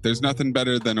cooking. There's nothing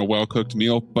better than a well-cooked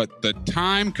meal, but the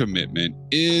time commitment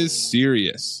is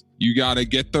serious. You got to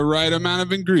get the right amount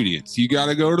of ingredients. You got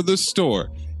to go to the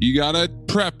store. You got to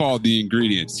prep all the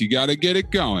ingredients. You got to get it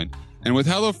going. And with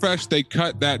HelloFresh, they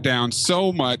cut that down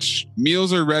so much.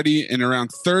 Meals are ready in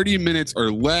around 30 minutes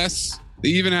or less. They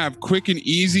even have quick and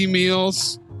easy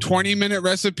meals, 20-minute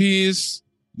recipes,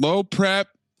 low prep,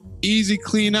 easy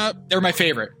cleanup. They're my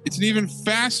favorite. It's an even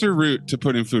faster route to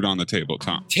putting food on the table,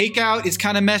 Tom. Takeout is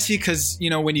kind of messy because, you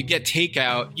know, when you get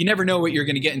takeout, you never know what you're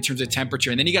going to get in terms of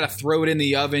temperature. And then you got to throw it in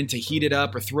the oven to heat it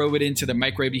up or throw it into the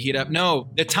microwave to heat up. No,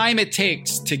 the time it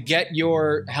takes to get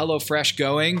your HelloFresh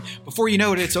going, before you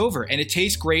know it, it's over. And it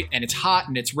tastes great and it's hot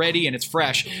and it's ready and it's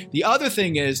fresh. The other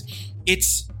thing is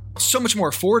it's so much more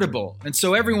affordable. And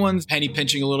so everyone's penny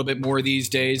pinching a little bit more these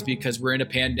days because we're in a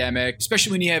pandemic,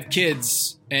 especially when you have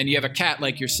kids and you have a cat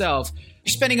like yourself.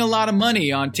 You're spending a lot of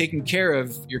money on taking care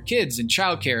of your kids and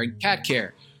childcare and cat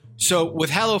care. So with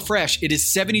HelloFresh, it is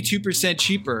 72%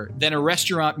 cheaper than a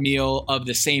restaurant meal of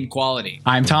the same quality.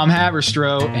 I'm Tom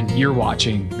Haberstroh, and you're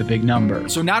watching The Big Number.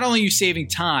 So not only are you saving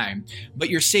time, but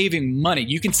you're saving money.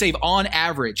 You can save on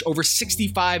average over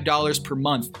 $65 per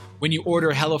month when you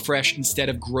order HelloFresh instead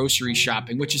of grocery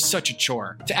shopping, which is such a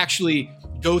chore. To actually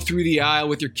go through the aisle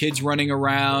with your kids running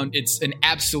around, it's an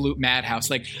absolute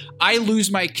madhouse. Like, I lose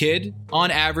my kid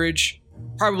on average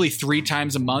probably 3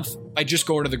 times a month by just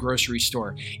going to the grocery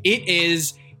store. It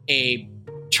is a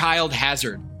child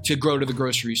hazard to go to the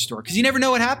grocery store because you never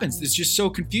know what happens. It's just so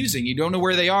confusing. You don't know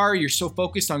where they are. You're so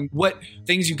focused on what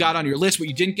things you got on your list, what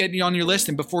you didn't get on your list,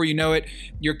 and before you know it,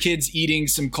 your kid's eating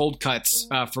some cold cuts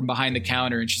from behind the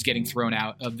counter, and she's getting thrown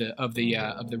out of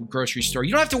the grocery store.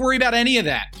 You don't have to worry about any of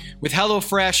that with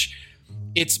HelloFresh.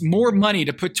 It's more money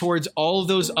to put towards all of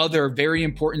those other very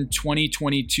important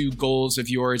 2022 goals of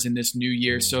yours in this new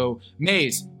year. So,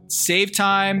 Maze, save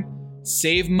time,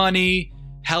 save money,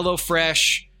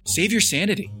 HelloFresh, save your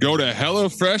sanity. Go to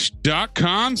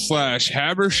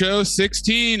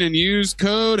HelloFresh.com/Habershow16 and use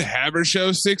code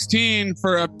Habershow16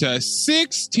 for up to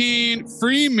 16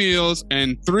 free meals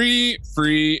and 3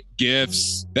 free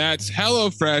gifts. That's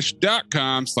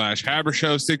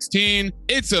HelloFresh.com/Habershow16.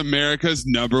 It's America's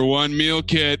 #1 meal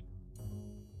kit.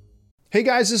 Hey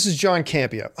guys, this is John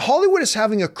Campea. Hollywood is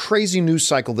having a crazy news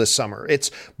cycle this summer. It's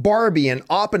Barbie and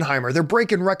Oppenheimer. They're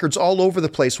breaking records all over the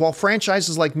place, while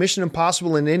franchises like Mission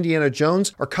Impossible and Indiana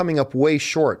Jones are coming up way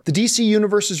short. The DC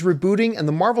Universe is rebooting, and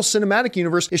the Marvel Cinematic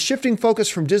Universe is shifting focus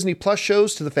from Disney Plus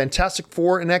shows to the Fantastic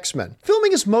Four and X-Men.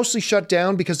 Filming is mostly shut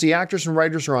down because the actors and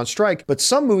writers are on strike, but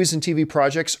some movies and TV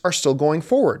projects are still going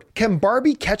forward. Can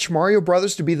Barbie catch Mario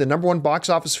Brothers to be the #1 box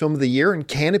office film of the year, and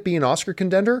can it be an Oscar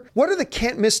contender? What are the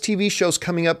can't-miss TV shows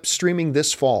coming up streaming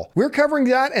this fall? We're covering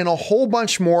that and a whole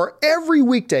bunch more every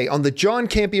weekday on the John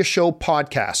Campea Show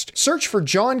podcast. Search for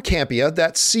John Campea,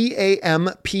 that's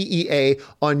Campea,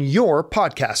 on your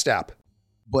podcast app.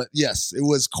 But yes, it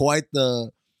was quite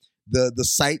the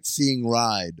sightseeing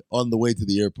ride on the way to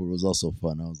the airport was also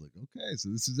fun. I was like, okay, so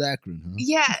this is Akron, huh?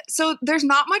 Yeah, so there's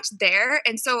not much there,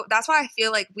 and so that's why I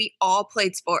feel like we all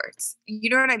played sports. You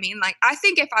know what I mean? Like, I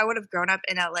think if I would have grown up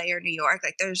in LA or New York,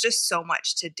 like, there's just so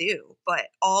much to do, but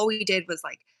all we did was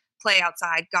like play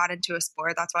outside, got into a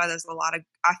sport. That's why I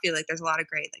feel like there's a lot of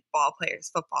great like ball players,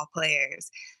 football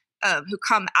players who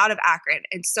come out of Akron.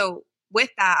 And so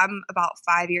with that, I'm about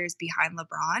 5 years behind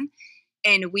LeBron.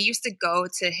 And we used to go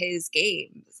to his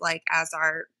games, like, as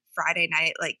our Friday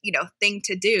night, like, thing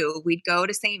to do. We'd go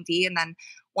to St. V, and then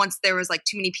once there was like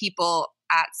too many people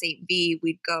at St. V,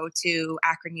 we'd go to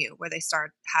Akron U, where they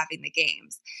started having the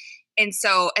games. And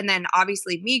then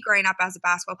obviously me growing up as a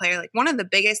basketball player, like, one of the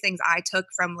biggest things I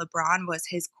took from LeBron was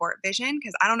his court vision.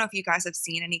 Because I don't know if you guys have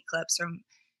seen any clips from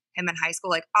him in high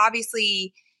school. Like,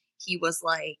 obviously he was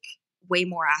like way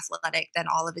more athletic than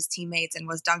all of his teammates and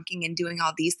was dunking and doing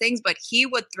all these things, but he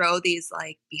would throw these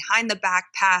like behind the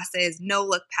back passes, no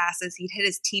look passes. He'd hit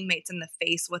his teammates in the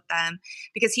face with them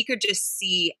because he could just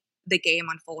see the game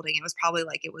unfolding. It was probably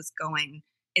like it was going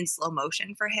in slow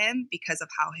motion for him because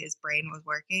of how his brain was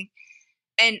working.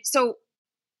 And so,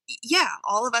 yeah,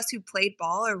 all of us who played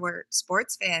ball or were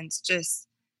sports fans, just,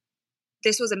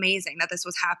 this was amazing that this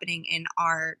was happening in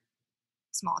our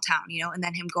small town, and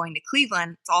then him going to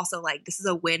Cleveland, it's also like, this is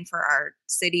a win for our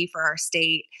city, for our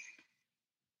state.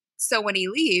 So when he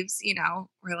leaves,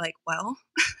 we're like, well,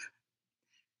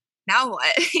 now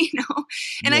what?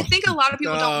 And I think a lot of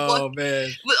people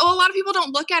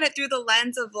don't look at it through the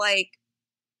lens of like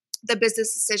the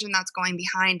business decision that's going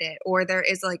behind it, or there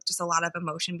is like just a lot of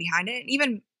emotion behind it. And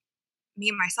even me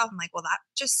and myself, I'm like, well, that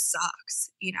just sucks.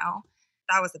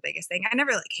 That was the biggest thing. I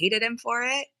never like hated him for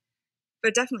it, but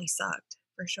it definitely sucked.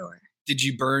 For sure. Did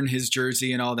you burn his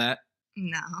jersey and all that?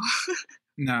 No.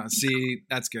 No, see,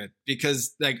 that's good.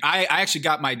 Because like I actually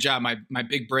got my job, my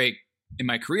big break in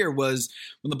my career was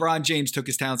when LeBron James took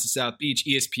his talents to South Beach.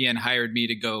 ESPN hired me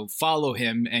to go follow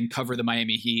him and cover the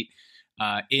Miami Heat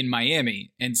in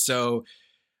Miami. And so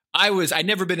I'd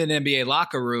never been in an NBA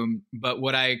locker room, but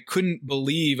what I couldn't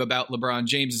believe about LeBron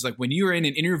James is like when you were in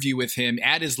an interview with him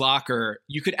at his locker,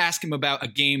 you could ask him about a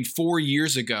game 4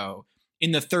 years ago.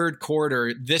 In the third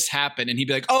quarter, this happened, and he'd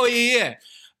be like, oh, yeah.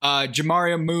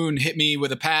 Jamario Moon hit me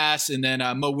with a pass, and then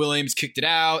Mo Williams kicked it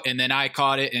out, and then I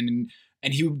caught it, and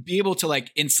he would be able to, like,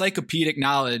 encyclopedic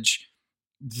knowledge,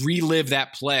 relive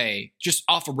that play just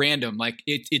off of random. Like,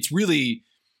 it's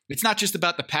not just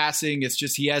about the passing. It's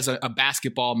just he has a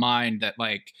basketball mind that,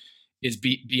 like, is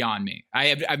beyond me.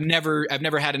 I've never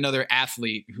had another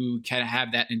athlete who can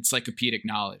have that encyclopedic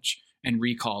knowledge and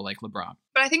recall like LeBron.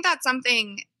 But I think that's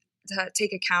something to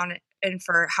take account and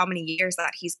for how many years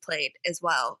that he's played as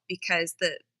well, because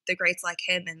the greats like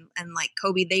him and like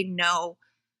Kobe, they know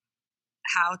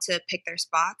how to pick their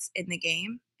spots in the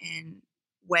game and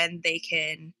when they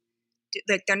can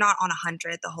like they're not on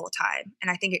 100 the whole time. And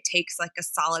I think it takes like a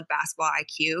solid basketball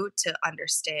IQ to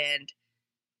understand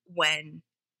when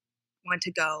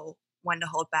to go, when to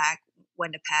hold back,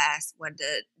 when to pass, when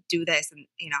to do this. And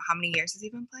how many years has he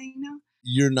been playing now?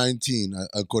 You're 19,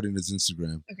 according to his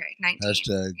Instagram. Okay, 19.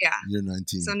 Hashtag you're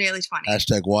 19. So nearly 20.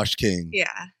 Hashtag Wash King. Yeah.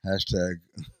 Hashtag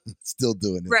still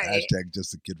doing it. Right. Hashtag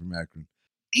just a kid from Akron.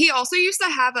 He also used to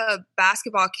have a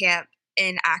basketball camp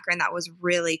in Akron that was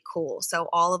really cool. So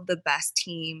all of the best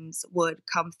teams would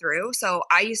come through. So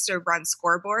I used to run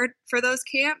scoreboard for those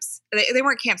camps. They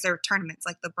weren't camps, they were tournaments,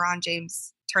 like the LeBron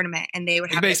James tournament. And they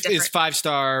would have it's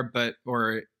 5-star,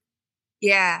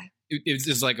 yeah.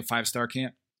 It's like a 5-star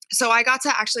camp. So I got to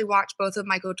actually watch both of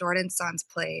Michael Jordan's sons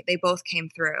play. They both came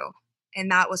through. And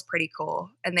that was pretty cool.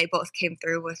 And they both came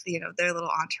through with, their little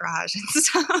entourage and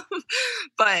stuff.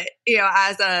 But,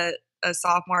 as a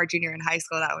sophomore, junior in high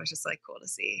school, that was just like cool to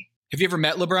see. Have you ever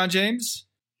met LeBron James?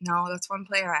 No, that's one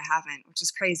player I haven't, which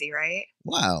is crazy, right?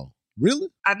 Wow. Really?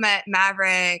 I've met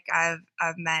Maverick. I've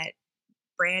met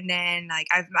Brandon. Like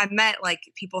I've met like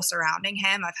people surrounding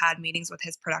him. I've had meetings with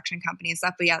his production company and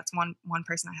stuff. But yeah, that's one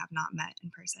person I have not met in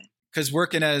person. Because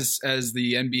working as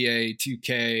the NBA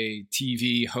 2K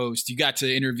TV host, you got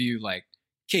to interview like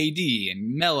KD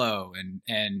and Melo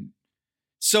and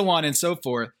so on and so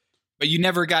forth, but you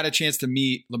never got a chance to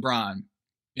meet LeBron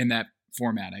in that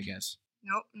format, I guess.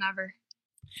 Nope, never.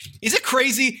 Is it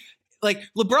crazy? Like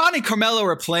LeBron and Carmelo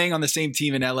are playing on the same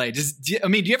team in LA. Do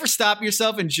you ever stop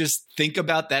yourself and just think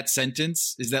about that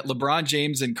sentence? Is that LeBron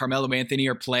James and Carmelo Anthony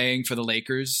are playing for the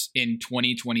Lakers in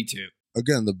 2022?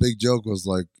 Again, the big joke was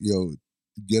like,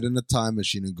 get in a time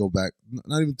machine and go back,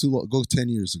 not even too long, go 10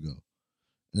 years ago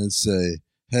and say,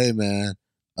 hey, man,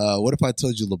 what if I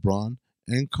told you LeBron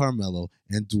and Carmelo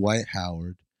and Dwight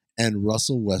Howard and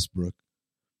Russell Westbrook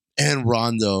and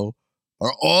Rondo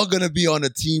are all going to be on a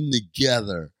team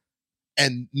together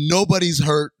and nobody's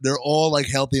hurt. They're all like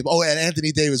healthy. Oh, and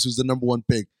Anthony Davis was the number 1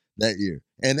 pick that year.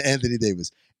 And Anthony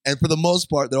Davis. And for the most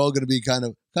part, they're all going to be kind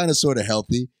of sort of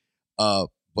healthy.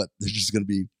 But they're just going to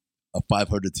be a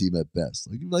 500 team at best.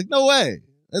 Like, you're like, no way.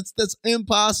 That's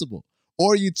impossible.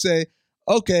 Or you'd say,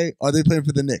 okay, are they playing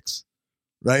for the Knicks?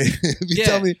 Right? If you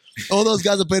tell me all those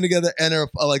guys are playing together and are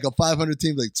like a 500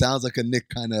 team, like sounds like a Knick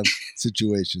kind of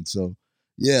situation. So,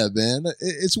 yeah, man,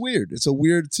 it's weird. It's a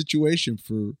weird situation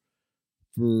for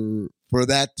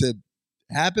that to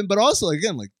happen. But also,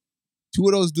 again, like 2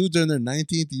 of those dudes are in their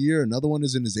 19th year. Another one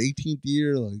is in his 18th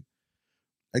year. Like,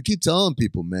 I keep telling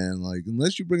people, man, like,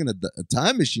 unless you bring in a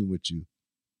time machine with you,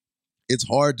 it's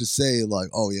hard to say, like,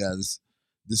 oh, yeah,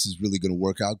 this is really going to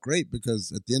work out great,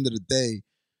 because at the end of the day,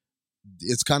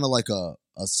 it's kind of like a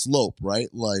slope, right?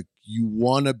 Like, you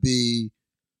want to be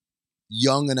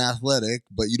young and athletic,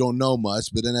 but you don't know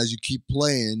much. But then as you keep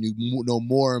playing, you know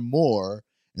more and more.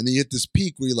 And then you hit this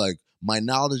peak where you're like, my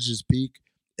knowledge is peak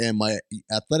and my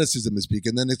athleticism is peak.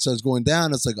 And then it starts going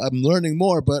down. It's like, I'm learning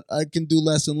more, but I can do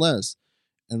less and less.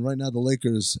 And right now, the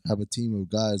Lakers have a team of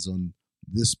guys on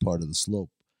this part of the slope,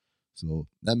 so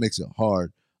that makes it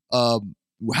hard.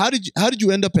 How did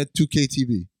you end up at 2K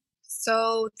TV?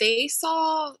 So they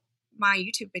saw my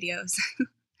YouTube videos.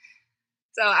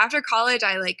 So after college,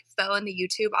 I like fell into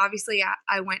YouTube. Obviously,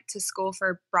 I went to school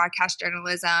for broadcast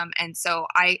journalism, and so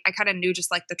I kind of knew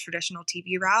just like the traditional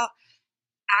TV route.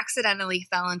 Accidentally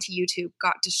fell into YouTube,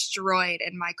 got destroyed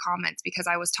in my comments because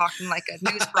I was talking like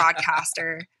a news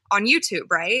broadcaster on YouTube,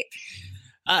 right?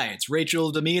 Hi, it's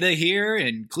Rachel DeMita here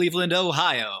in Cleveland,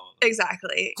 Ohio.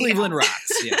 Exactly. Cleveland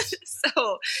rocks, yes.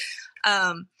 So,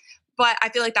 but I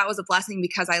feel like that was a blessing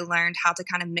because I learned how to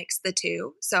kind of mix the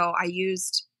two. So I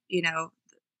used,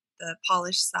 the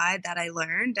polished side that I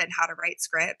learned and how to write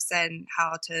scripts and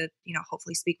how to,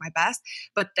 hopefully speak my best,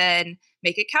 but then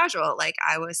make it casual. Like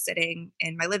I was sitting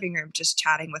in my living room, just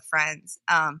chatting with friends.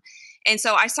 And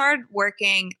so I started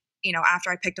working,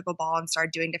 after I picked up a ball and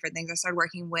started doing different things, I started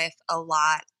working with a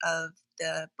lot of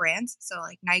the brands. So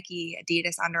like Nike,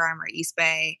 Adidas, Under Armour, East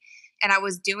Bay. And I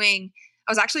was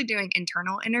actually doing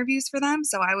internal interviews for them.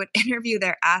 So I would interview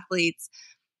their athletes,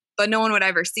 but no one would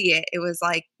ever see it. It was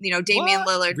like, Damian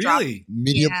Lillard dropped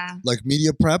media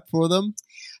prep for them.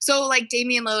 So like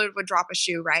Damian Lillard would drop a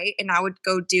shoe, right? And I would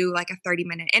go do like a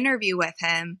 30-minute interview with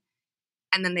him,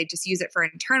 and then they just use it for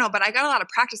internal. But I got a lot of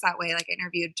practice that way. Like I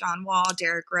interviewed John Wall,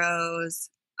 Derrick Rose,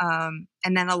 and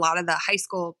then a lot of the high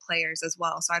school players as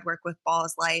well. So I'd work with Ball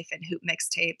is Life and Hoop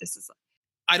Mixtape.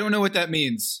 I don't know what that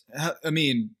means. I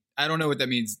mean, I don't know what that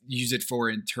means. Use it for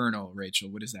internal, Rachel.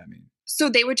 What does that mean? So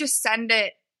they would just send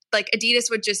it, like Adidas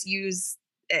would just use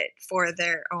it for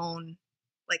their own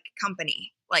like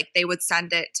company. Like they would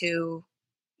send it to,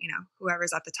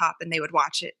 whoever's at the top, and they would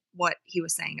watch it, what he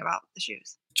was saying about the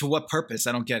shoes. To what purpose?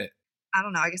 I don't get it. I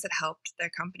don't know. I guess it helped their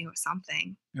company with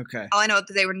something. Okay. All I know is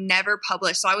that they were never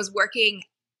published. So I was working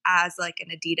as like an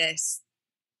Adidas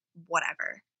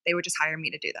whatever. They would just hire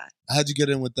me to do that. How'd you get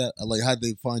in with that? Like, how'd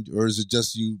they find you? Or is it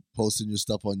just you posting your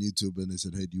stuff on YouTube and they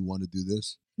said, hey, do you want to do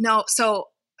this? No. So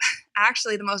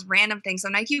actually the most random thing. So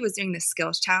Nike was doing this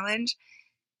skills challenge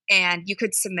and you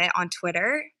could submit on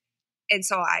Twitter. And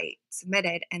so I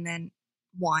submitted and then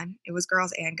won. It was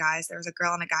girls and guys. There was a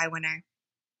girl and a guy winner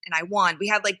and I won. We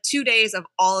had like 2 days of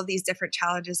all of these different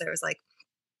challenges. There was like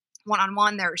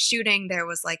one-on-one, there was shooting, there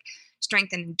was like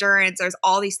strength and endurance. There's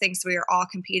all these things. So we were all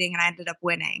competing and I ended up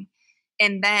winning.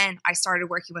 And then I started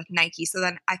working with Nike. So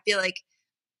then I feel like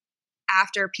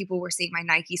after people were seeing my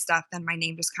Nike stuff, then my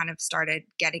name just kind of started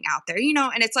getting out there,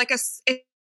 and it's like it's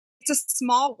a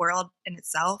small world in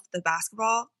itself, the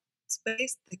basketball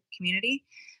space, the community.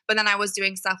 But then I was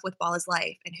doing stuff with Ball is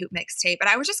Life and Hoop Mixtape. And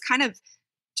I was just kind of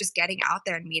just getting out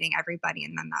there and meeting everybody.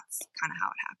 And then that's kind of how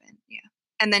it happened. Yeah.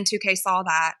 And then 2K saw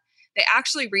that. They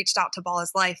actually reached out to Ball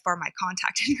is Life for my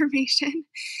contact information.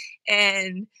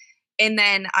 And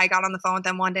then I got on the phone with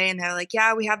them one day and they're like,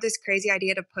 yeah, we have this crazy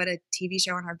idea to put a TV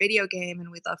show in our video game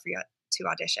and we'd love for you to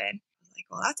audition. I was like,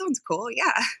 well, that sounds cool.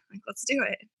 Yeah. Like, let's do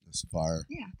it. That's fire.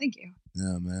 Yeah. Thank you.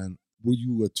 Yeah, man. Were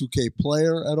you a 2K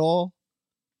player at all?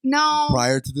 No.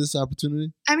 Prior to this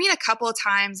opportunity? I mean, a couple of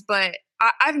times, but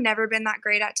I've never been that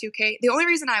great at 2K. The only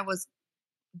reason I was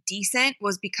decent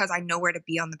was because I know where to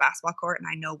be on the basketball court and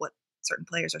I know what certain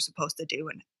players are supposed to do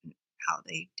and how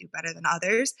they do better than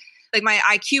others. Like my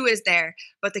IQ is there,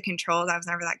 but the controls, I was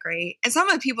never that great. And some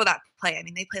of the people that play, I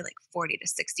mean, they play like 40 to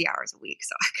 60 hours a week,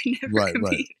 so I could never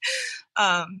compete.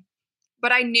 Right.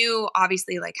 But I knew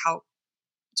obviously like how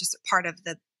just part of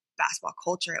the basketball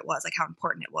culture it was, like how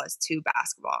important it was to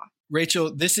basketball.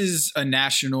 Rachel, this is a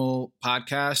national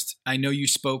podcast. I know you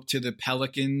spoke to the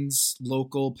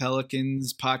local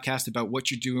Pelicans podcast about what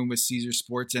you're doing with Caesar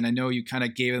Sports. And I know you kind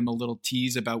of gave them a little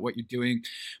tease about what you're doing,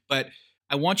 but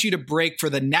I want you to break for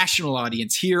the national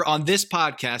audience here on this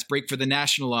podcast, break for the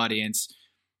national audience,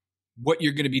 what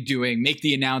you're going to be doing, make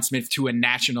the announcement to a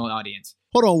national audience.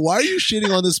 Hold on, why are you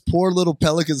shitting on this poor little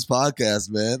Pelicans podcast,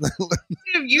 man?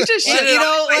 You just shitted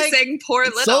on by saying poor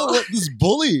little. So this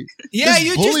bully. Yeah, this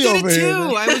you bully just did it here, too.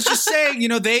 man. I was just saying,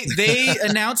 they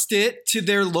announced it to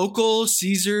their local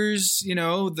Caesars,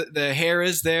 the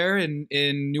Harrah's there in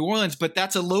New Orleans, but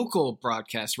that's a local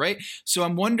broadcast, right? So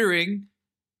I'm wondering,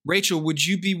 Rachel, would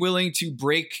you be willing to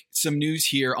break some news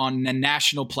here on a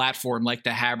national platform like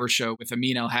the Haber Show with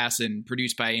Amin El Hassan,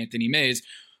 produced by Anthony Mays,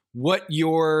 what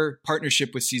your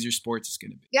partnership with Caesar Sports is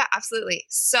going to be? Yeah, absolutely.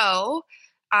 So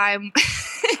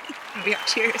we have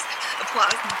cheers,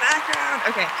 applause in the background.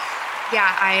 Okay.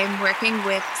 Yeah, I am working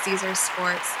with Caesar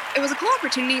Sports. It was a cool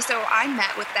opportunity. So I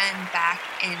met with them back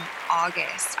in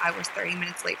August. I was 30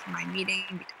 minutes late for my meeting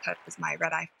because my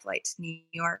red-eye flight to New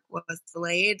York was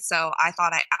delayed. So I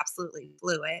thought I absolutely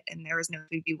blew it and there was no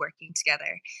we'd be working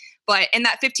together. But in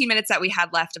that 15 minutes that we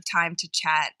had left of time to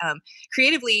chat,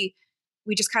 creatively,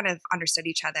 we just kind of understood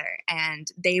each other and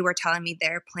they were telling me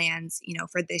their plans,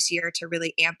 for this year to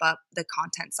really amp up the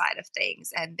content side of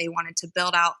things. And they wanted to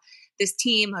build out this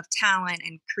team of talent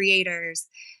and creators.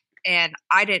 And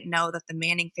I didn't know that the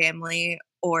Manning family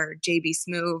or JB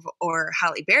Smoove or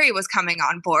Halle Berry was coming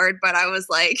on board, but I was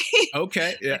like,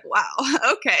 okay, yeah. Like,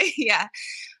 wow. Okay. Yeah.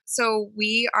 So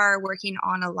we are working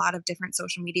on a lot of different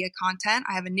social media content.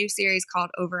 I have a new series called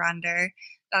Over Under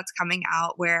that's coming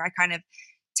out where I kind of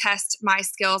test my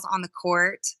skills on the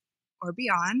court or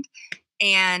beyond.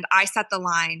 And I set the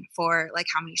line for like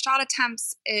how many shot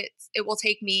attempts it will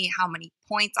take me, how many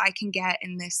points I can get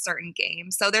in this certain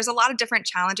game. So there's a lot of different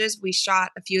challenges. We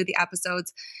shot a few of the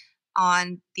episodes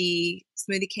on the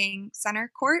Smoothie King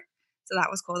Center court. So that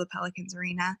was cool, the Pelicans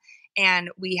Arena. And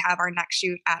we have our next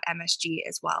shoot at MSG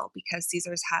as well, because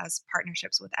Caesars has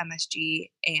partnerships with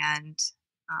MSG and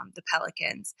the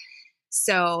Pelicans.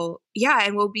 So yeah,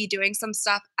 and we'll be doing some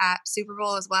stuff at Super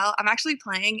Bowl as well. I'm actually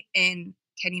playing in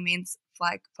Kenny Mayne's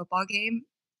flag football game,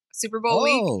 Super Bowl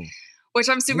week, which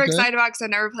I'm super excited about because I've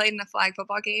never played in a flag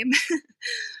football game.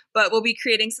 But we'll be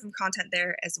creating some content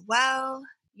there as well.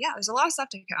 Yeah, there's a lot of stuff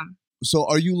to come. So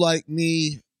are you like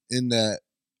me in that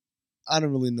I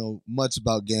don't really know much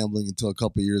about gambling until a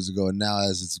couple of years ago, and now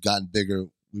as it's gotten bigger,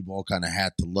 we've all kind of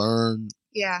had to learn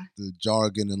the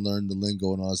jargon and learn the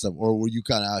lingo and all that stuff? Or were you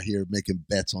kind of out here making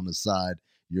bets on the side,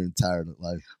 your entire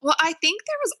life. Well, I think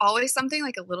there was always something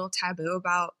like a little taboo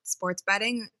about sports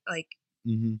betting, like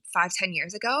 5-10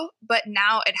 years ago. But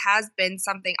now it has been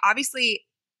something, obviously,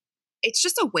 it's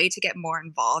just a way to get more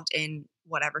involved in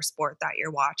whatever sport that you're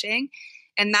watching.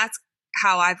 And that's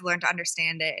how I've learned to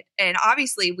understand it. And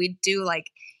obviously we do like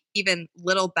even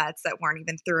little bets that weren't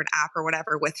even through an app or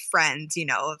whatever with friends, you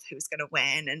know, of who's going to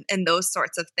win and those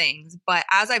sorts of things. But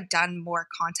as I've done more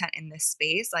content in this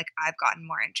space, like I've gotten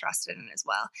more interested in it as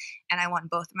well. And I won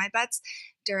both of my bets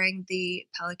during the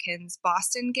Pelicans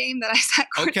Boston game that I sat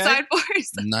courtside for.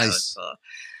 So nice. That was cool.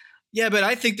 Yeah, but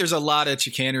I think there's a lot of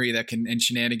chicanery and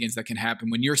shenanigans that can happen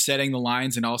when you're setting the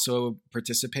lines and also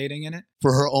participating in it.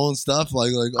 For her own stuff?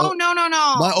 Like oh no.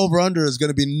 My over-under is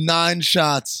going to be 9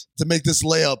 shots to make this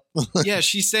layup. Yeah,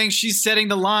 she's saying she's setting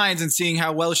the lines and seeing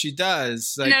how well she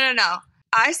does. Like, No.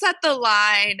 I set the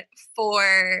line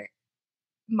for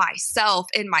myself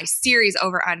in my series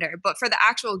over under, but for the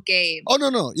actual game. Oh,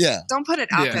 no. Yeah. Don't put it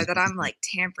out there that I'm like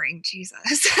tampering. Jesus.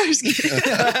 I'm just kidding.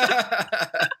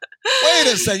 Wait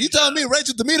a second. You telling me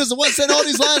Rachel DeMita's the one setting all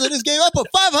these lines in this game? I put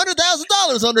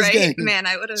 $500,000 on this game. Man,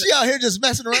 I would have. She out here just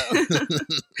messing around.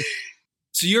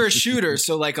 So you're a shooter.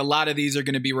 So like a lot of these are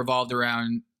going to be revolved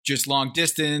around just long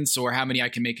distance or how many I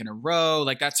can make in a row,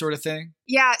 like that sort of thing?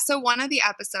 Yeah. So one of the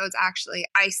episodes, actually,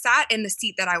 I sat in the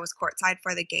seat that I was courtside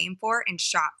for the game for and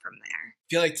shot from there. I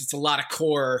feel like it's a lot of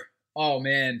core. Oh,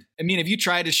 man. I mean, have you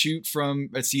tried to shoot from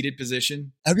a seated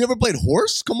position? Have you ever played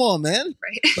horse? Come on, man.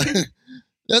 Right.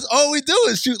 That's all we do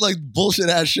is shoot like bullshit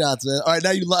ass shots, man. All right,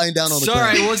 now you're lying down on the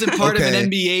ground. Sorry, I wasn't part of an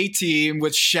NBA team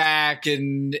with Shaq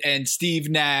and Steve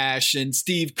Nash and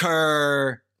Steve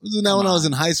Kerr. This is now when I was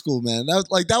in high school, man.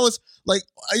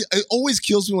 It always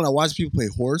kills me when I watch people play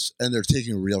horse and they're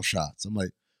taking real shots. I'm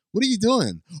like, what are you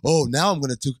doing? Oh, now I'm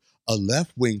going to take a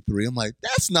left wing three. I'm like,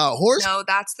 that's not horse. No,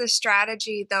 that's the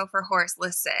strategy though for horse.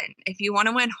 Listen, if you want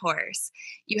to win horse,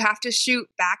 you have to shoot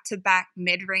back-to-back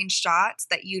mid-range shots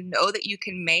that you know that you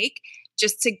can make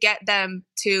just to get them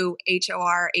to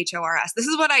HOR, HORS. This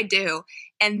is what I do.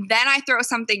 And then I throw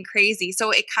something crazy.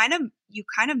 So you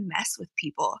kind of mess with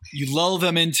people. You lull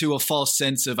them into a false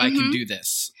sense of I can do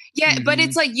this. Yeah, but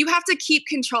it's like you have to keep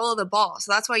control of the ball.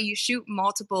 So that's why you shoot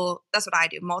multiple, that's what I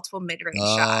do, multiple mid-range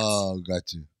shots. Oh,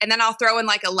 got you. And then I'll throw in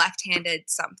like a left-handed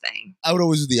something. I would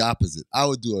always do the opposite. I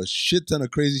would do a shit ton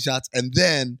of crazy shots. And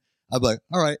then I'd be like,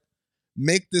 all right,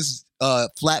 make this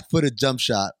flat-footed jump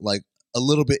shot like a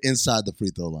little bit inside the free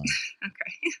throw line.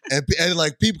 Okay. And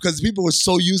like because people were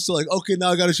so used to like, okay,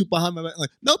 now I got to shoot behind my back.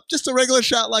 Like, nope, just a regular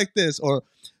shot like this. Or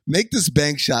make this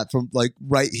bank shot from like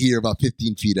right here about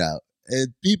 15 feet out.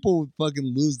 And people would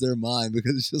fucking lose their mind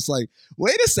because it's just like,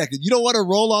 wait a second, you don't want to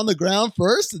roll on the ground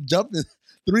first and jump in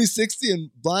 360 and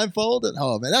blindfold? And,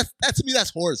 oh, man, that to me, that's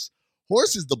horse.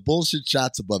 Horse is the bullshit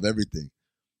shots above everything.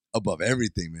 Above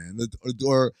everything, man.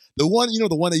 Or the one,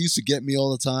 the one that used to get me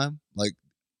all the time, like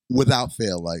without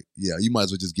fail, like, yeah, you might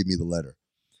as well just give me the letter.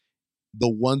 The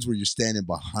ones where you're standing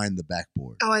behind the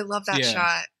backboard. Oh, I love that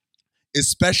shot.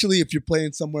 Especially if you're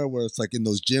playing somewhere where it's like in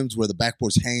those gyms where the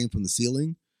backboard's hanging from the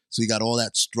ceiling. So you got all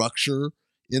that structure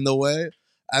in the way.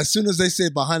 As soon as they say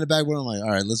behind the backboard, I'm like, all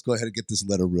right, let's go ahead and get this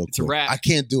letter real quick. It's a wrap. I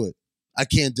can't do it. I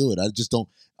just don't.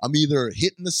 I'm either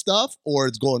hitting the stuff or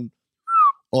it's going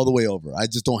all the way over. I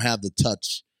just don't have the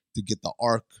touch to get the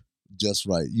arc just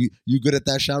right. You good at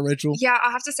that shot, Rachel? Yeah,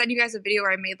 I'll have to send you guys a video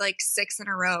where I made like 6 in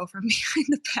a row from behind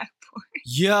the backboard.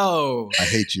 Yo. I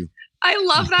hate you. I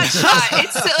love that shot.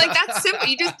 It's like that's simple.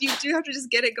 You do have to just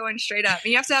get it going straight up.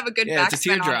 And you have to have a good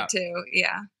backspin on it too.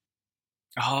 Yeah.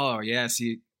 Oh yeah.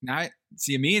 See,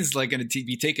 Amin's like going to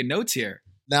be taking notes here.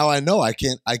 Now I know I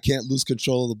can't lose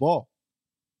control of the ball.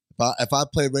 If I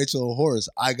play Rachel Horace,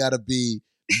 I gotta be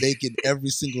making every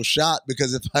single shot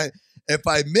because if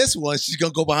I miss one, she's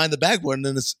gonna go behind the backboard and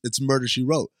then it's murder she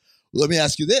wrote. Let me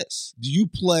ask you this: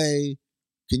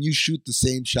 can you shoot the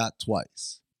same shot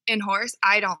twice? In horse,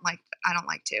 I don't like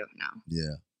to. No.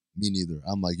 Yeah, me neither.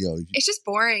 I'm like, yo, it's just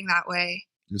boring that way.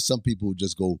 There's some people who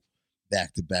just go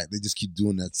back to back. They just keep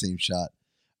doing that same shot.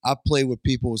 I play with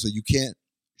people so you can't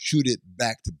shoot it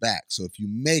back to back. So if you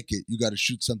make it, you got to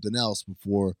shoot something else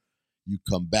before you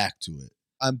come back to it.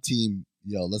 I'm team,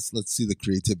 let's see the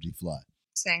creativity fly.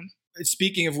 Same.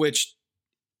 Speaking of which,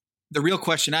 the real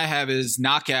question I have is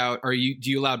knockout. Do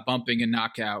you allow bumping in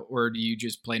knockout or do you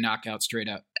just play knockout straight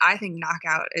up? I think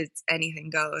knockout is anything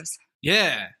goes.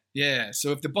 Yeah. Yeah.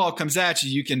 So if the ball comes at you,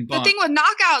 you can bump. The thing with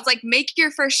knockouts, like make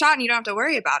your first shot and you don't have to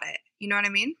worry about it. You know what I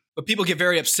mean? But people get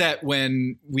very upset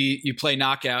when you play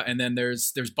knockout and then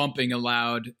there's bumping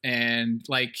allowed, and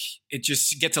like it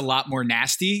just gets a lot more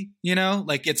nasty, you know?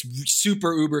 Like it's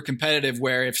super uber competitive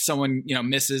where if someone, you know,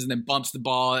 misses and then bumps the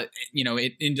ball, you know,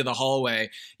 into the hallway,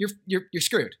 you're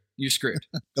screwed. You're screwed.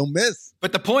 Don't miss.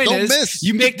 But the point is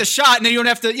you make the shot and then you don't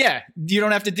have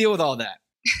to deal with all that.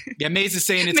 Yeah, Maze is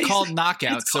saying it's called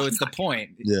knockout, so it's the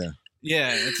point. Yeah.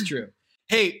 Yeah, that's true.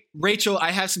 Hey, Rachel,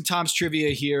 I have some Tom's Trivia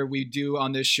here. We do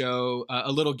on this show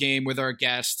a little game with our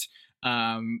guest,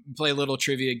 play a little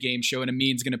trivia game show, and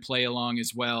Amin's going to play along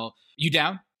as well. You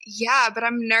down? Yeah, but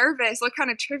I'm nervous. What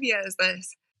kind of trivia is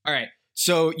this? All right.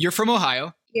 So you're from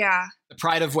Ohio. Yeah. The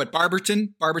pride of what?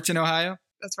 Barberton, Ohio?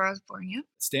 That's where I was born, yeah.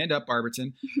 Stand up,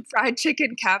 Barberton. Fried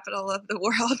chicken capital of the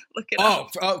world. Look it up.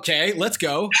 Oh, okay. Let's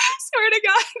go. Swear to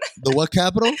God. The what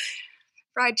capital?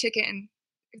 Fried chicken.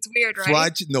 It's weird,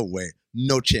 right? No way.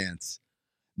 No chance.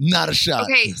 Not a shot.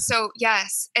 Okay, so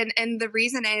yes. And the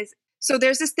reason is, so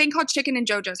there's this thing called chicken and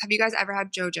JoJo's. Have you guys ever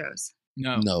had JoJo's?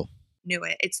 No. Knew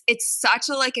it. It's such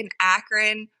a like an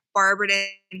Akron, Barberton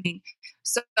thing.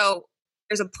 So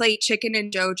there's a plate chicken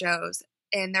and JoJo's.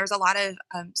 And there's a lot of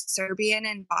Serbian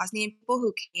and Bosnian people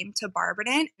who came to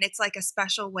Barberton. And it's like a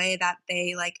special way that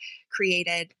they like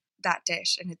created that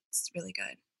dish. And it's really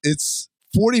good. It's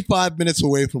 45 minutes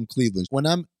away from Cleveland. When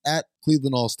I'm at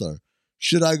Cleveland All-Star,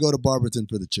 should I go to Barberton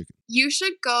for the chicken? You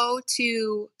should go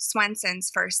to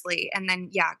Swenson's firstly, and then,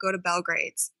 go to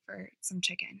Belgrade's for some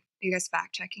chicken. Are you guys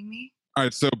fact-checking me? All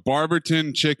right, so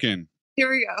Barberton chicken. Here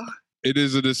we go. It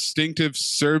is a distinctive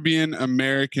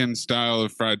Serbian-American style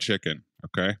of fried chicken.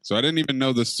 Okay, so I didn't even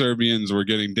know the Serbians were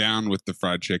getting down with the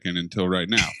fried chicken until right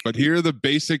now. But here are the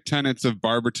basic tenets of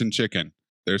Barberton chicken.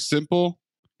 They're simple,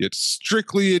 yet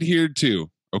strictly adhered to,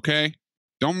 okay?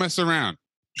 Don't mess around.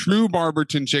 True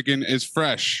Barberton chicken is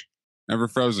fresh, never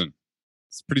frozen.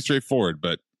 It's pretty straightforward,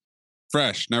 but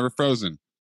fresh, never frozen.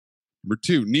 Number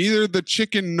 2, neither the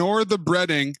chicken nor the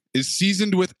breading is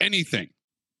seasoned with anything.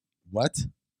 What?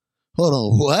 Hold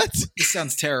on, what? This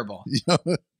sounds terrible.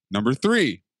 Number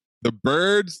 3, the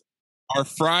birds are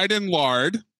fried in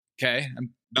lard. Okay.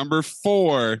 Number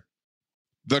 4,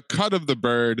 the cut of the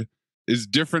bird is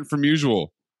different from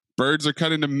usual. Birds are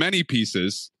cut into many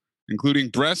pieces, including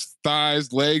breasts,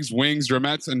 thighs, legs, wings,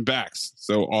 drumettes, and backs.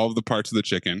 So all of the parts of the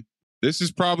chicken. This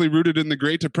is probably rooted in the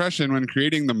Great Depression when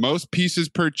creating the most pieces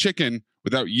per chicken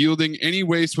without yielding any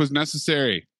waste was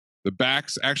necessary. The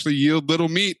backs actually yield little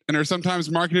meat and are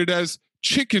sometimes marketed as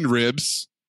chicken ribs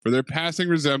for their passing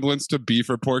resemblance to beef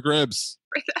or pork ribs.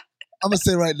 I'm going to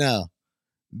say right now,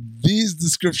 these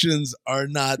descriptions are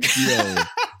not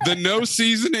The no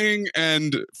seasoning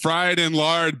and fried in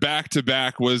lard back to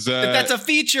back was that's a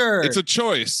feature. It's a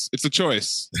choice.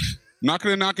 I'm not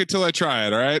going to knock it till I try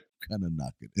it, all right? Kind of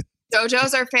knock it.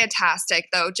 JoJo's are fantastic,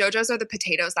 though. JoJo's are the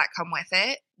potatoes that come with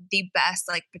it. The best,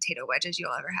 like, potato wedges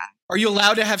you'll ever have. Are you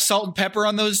allowed to have salt and pepper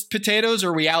on those potatoes, or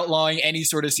are we outlawing any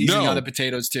sort of seasoning on the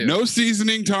potatoes, too? No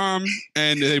seasoning, Tom,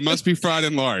 and they must be fried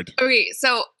in lard. Okay,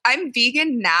 so I'm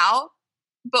vegan now,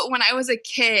 but when I was a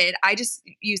kid, I just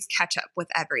used ketchup with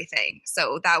everything.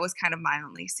 So that was kind of my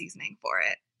only seasoning for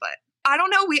it. But I don't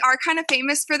know. We are kind of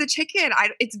famous for the chicken.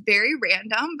 It's very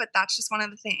random, but that's just one of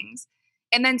the things.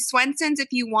 And then Swenson's, if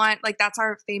you want, like that's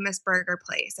our famous burger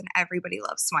place, and everybody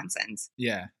loves Swenson's.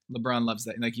 Yeah, LeBron loves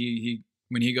that. Like he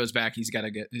when he goes back, he's got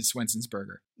to get his Swenson's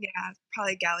burger. Yeah,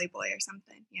 probably Galley Boy or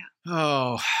something. Yeah.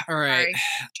 Oh, all right. Sorry.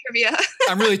 Trivia.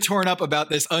 I'm really torn up about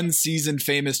this unseasoned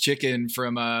famous chicken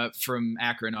from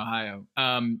Akron, Ohio.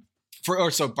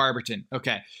 So Barberton.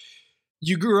 Okay.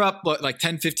 You grew up like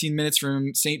 10, 15 minutes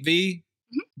from St. V.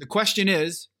 Mm-hmm. The question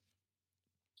is,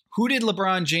 who did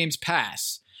LeBron James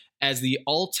pass as the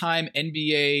all-time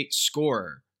NBA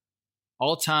scorer,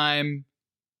 all-time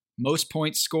most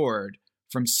points scored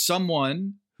from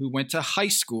someone who went to high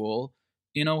school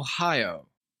in Ohio?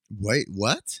 Wait,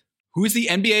 what? Who is the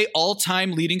NBA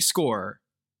all-time leading scorer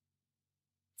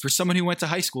for someone who went to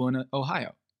high school in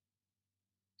Ohio?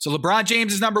 So LeBron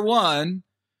James is number 1,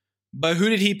 but who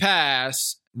did he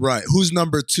pass? Right. Who's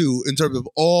number 2 in terms of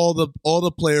all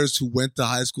the players who went to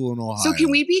high school in Ohio? So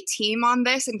can we be team on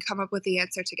this and come up with the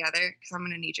answer together? Because I'm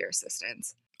going to need your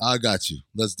assistance. I got you.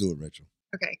 Let's do it, Rachel.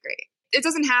 Okay, great. It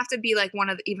doesn't have to be like one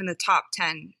of even the top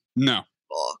 10. No.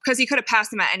 Because he could have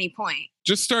passed him at any point.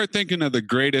 Just start thinking of the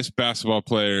greatest basketball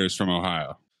players from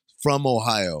Ohio. From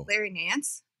Ohio. Larry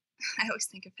Nance. I always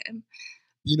think of him.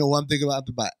 You know what I'm thinking about?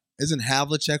 Isn't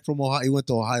Havlicek from Ohio? He went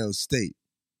to Ohio State.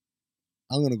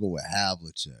 I'm going to go with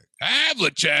Havlicek.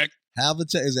 Havlicek?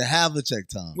 Is it Havlicek,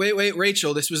 Tom? Wait,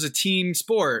 Rachel, this was a team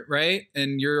sport, right?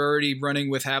 And you're already running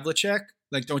with Havlicek?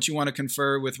 Like, don't you want to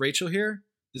confer with Rachel here?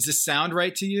 Does this sound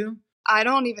right to you? I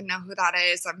don't even know who that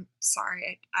is. I'm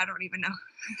sorry. I don't even know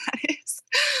who that is.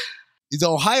 He's an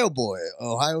Ohio boy,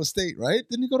 Ohio State, right?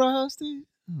 Didn't he go to Ohio State?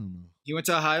 I don't know. He went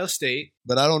to Ohio State.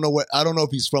 But I don't know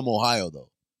if he's from Ohio though.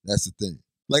 That's the thing.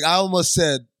 Like I almost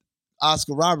said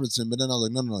Oscar Robertson, but then I was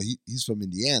like, no, he's from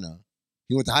Indiana.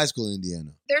 He went to high school in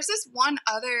Indiana. There's this one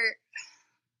other,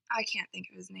 I can't think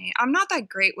of his name. I'm not that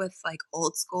great with like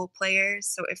old school players.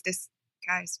 So if this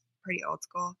guy's pretty old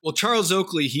school. Well, Charles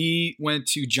Oakley, he went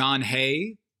to John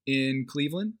Hay in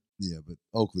Cleveland. Yeah, but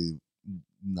Oakley,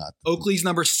 not. Oakley's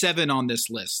number 7 on this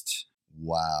list.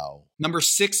 Wow. Number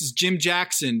 6 is Jim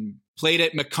Jackson. Played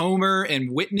at Macomber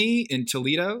and Whitney in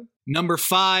Toledo. Number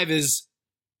 5 is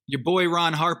your boy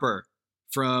Ron Harper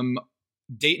from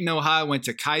Dayton, Ohio, went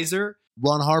to Kaiser.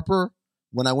 Ron Harper,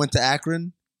 when I went to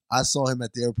Akron, I saw him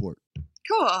at the airport.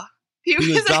 Cool. He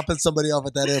was dropping somebody off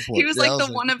at that airport. He was like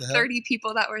the one of 30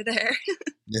 people that were there.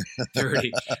 Yeah.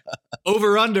 30.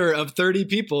 Over under of 30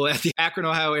 people at the Akron,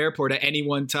 Ohio airport at any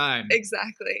one time.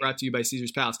 Exactly. Brought to you by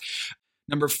Caesar's Palace.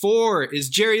 Number 4 is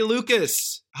Jerry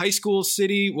Lucas. High school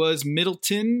city was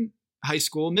Middleton. High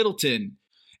school, Middleton.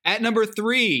 At number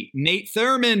 3, Nate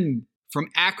Thurman from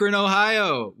Akron,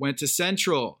 Ohio. Went to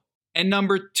Central. And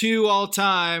number 2 all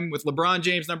time, with LeBron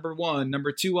James number 1,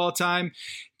 number 2 all time,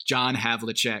 John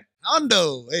Havlicek.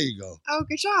 Hondo, there you go. Oh,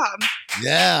 good job.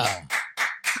 Yeah.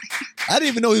 I didn't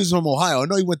even know he was from Ohio. I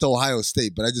know he went to Ohio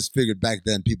State, but I just figured back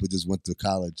then people just went to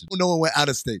college. No one went out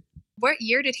of state. What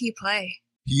year did he play?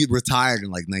 He retired in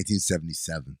like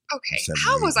 1977. Okay.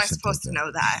 How was I supposed to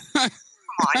know that? Come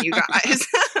on, you guys.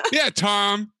 Yeah,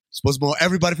 Tom. Supposed to know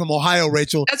everybody from Ohio,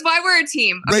 Rachel. That's why we're a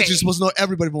team. Okay. Rachel, you're supposed to know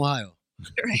everybody from Ohio.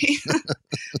 Right.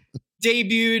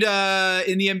 Debuted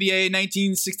in the NBA in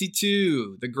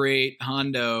 1962. The great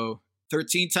Hondo.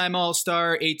 13-time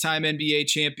All-Star, 8-time NBA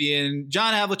champion,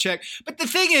 John Havlicek. But the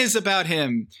thing is about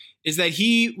him is that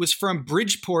he was from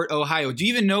Bridgeport, Ohio. Do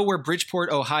you even know where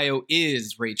Bridgeport, Ohio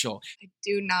is, Rachel? I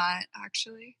do not,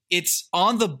 actually. It's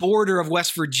on the border of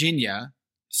West Virginia.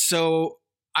 So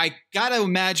I got to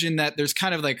imagine that there's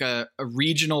kind of like a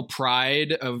regional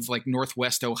pride of like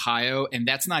Northwest Ohio. And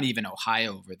that's not even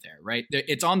Ohio over there, right?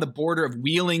 It's on the border of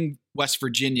Wheeling, West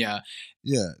Virginia.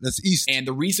 Yeah, that's east. And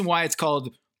the reason why it's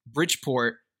called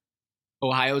Bridgeport,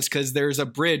 Ohio is because there's a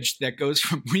bridge that goes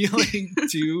from Wheeling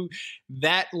to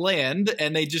that land.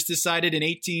 And they just decided in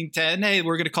 1810, hey,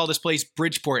 we're going to call this place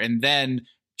Bridgeport. And then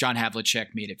John Havlicek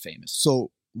made it famous.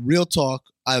 So real talk,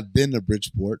 I've been to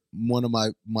Bridgeport. One of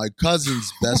my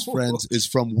cousin's best friends is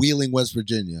from Wheeling, West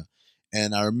Virginia.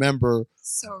 And I remember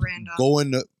so random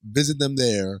going to visit them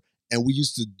there. And we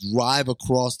used to drive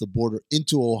across the border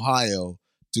into Ohio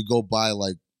to go buy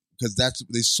because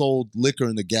they sold liquor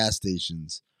in the gas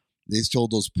stations. They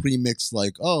sold those pre-mixed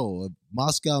a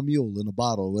Moscow Mule in a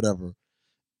bottle or whatever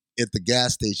at the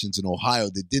gas stations in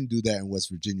Ohio. They didn't do that in West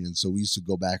Virginia. And so we used to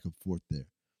go back and forth there.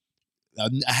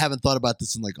 I haven't thought about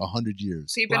this in 100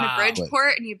 years. So you've been to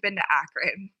Bridgeport and you've been to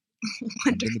Akron.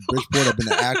 I've been to Bridgeport. I've been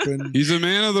to Akron. He's a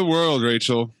man of the world,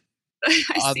 Rachel.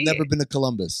 I've never been to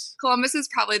Columbus. Columbus is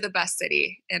probably the best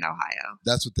city in Ohio.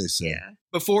 That's what they say. Yeah.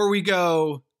 Before we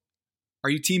go, are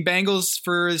you Team Bengals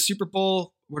for the Super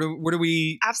Bowl? What are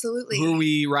we? Absolutely. Who are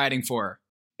we riding for?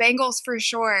 Bengals for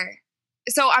sure.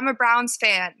 So I'm a Browns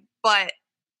fan, but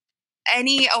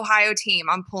any Ohio team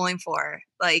I'm pulling for.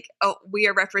 We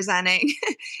are representing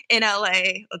in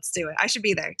LA. Let's do it. I should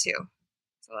be there too.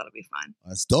 So that'll be fun.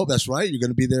 That's dope. That's right. You're going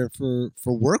to be there for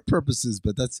work purposes,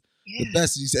 but that's the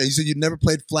best. You said you never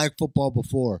played flag football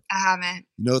before. I haven't.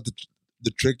 You know what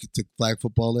the trick to flag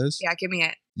football is? Yeah, give me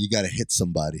it. You got to hit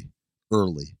somebody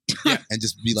early. Yeah. And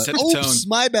just be like, Set the oops, tone.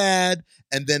 my bad.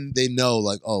 And then they know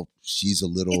oh, she's a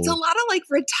little. It's a lot of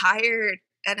retired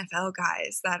NFL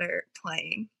guys that are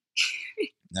playing.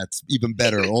 That's even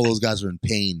better. All those guys are in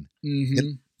pain. Mm-hmm.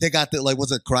 And they got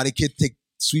what's a Karate Kid?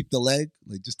 Sweep the leg.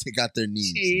 Just take out their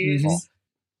knees. Jeez. Oh.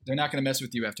 They're not going to mess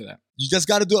with you after that. You just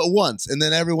got to do it once. And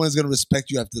then everyone's going to respect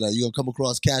you after that. You're going to come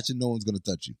across catching. No one's going to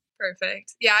touch you.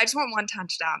 Perfect. Yeah, I just want 1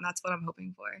 touchdown. That's what I'm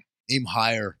hoping for. Aim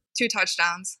higher. 2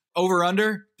 touchdowns. Over,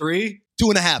 under, 3?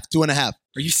 2.5. 2.5. Are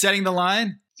you setting the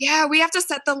line? Yeah, we have to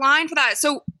set the line for that.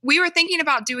 So we were thinking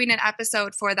about doing an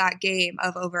episode for that game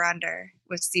of over under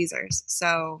with Caesars.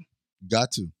 So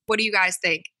Got to. what do you guys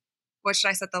think? What should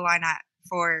I set the line at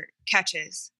for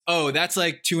catches? Oh, that's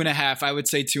 2.5. I would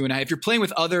say 2.5. If you're playing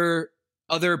with other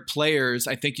players,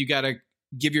 I think you got to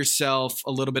give yourself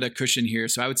a little bit of cushion here.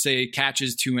 So I would say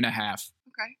catches 2.5.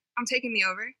 Okay, I'm taking the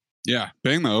over. Yeah,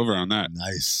 bang the over on that.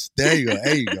 Nice. There you go.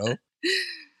 There you go.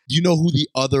 Do you know who the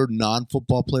other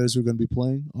non-football players who are going to be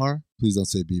playing are? Please don't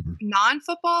say Bieber.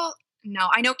 Non-football? No,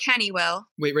 I know Kenny will.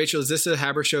 Wait, Rachel, is this a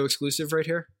Haber Show exclusive right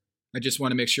here? I just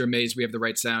want to make sure, Maze, we have the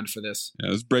right sound for this.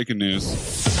 Yeah, it's breaking news.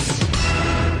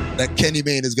 That Kenny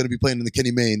Mayne is going to be playing in the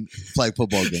Kenny Mayne flag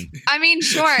football game. I mean,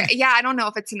 sure. Yeah, I don't know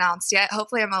if it's announced yet.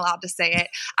 Hopefully I'm allowed to say it.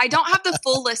 I don't have the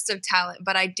full list of talent,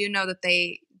 but I do know that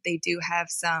they do have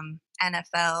some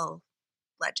NFL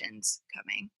legends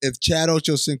coming. If Chad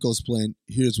Ochocinco's playing,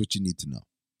 here's what you need to know.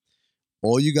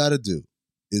 All you got to do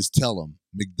is tell him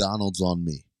McDonald's on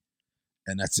me.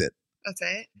 And that's it. That's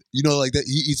it? You know, like that.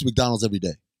 He eats McDonald's every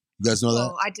day. You guys know that?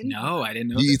 Oh, I didn't know. No, I didn't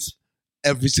know He this. eats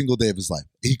every single day of his life.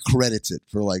 He credits it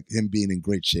for like him being in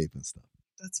great shape and stuff.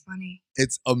 That's funny.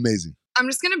 It's amazing. I'm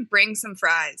just going to bring some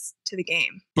fries to the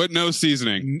game. But no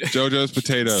seasoning. JoJo's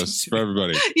potatoes for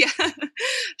everybody. Yeah.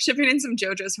 Shipping in some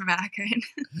JoJo's from Akron.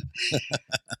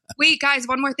 Wait, guys,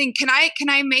 one more thing. Can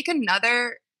I make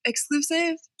another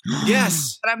exclusive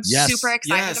Yes. that I'm Yes. super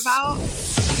excited Yes. about?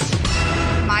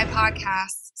 My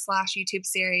podcast / YouTube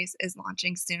series is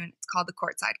launching soon. It's called The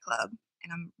Courtside Club,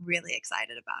 and I'm really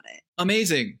excited about it.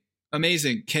 Amazing.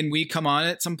 Amazing. Can we come on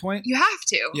at some point? You have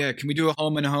to. Yeah, can we do a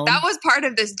home and a home? That was part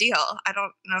of this deal. I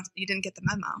don't know if you didn't get the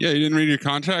memo. Yeah, you didn't read your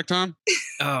contract, Tom?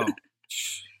 Oh,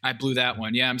 I blew that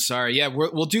one. Yeah, I'm sorry. Yeah,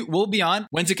 we'll be on.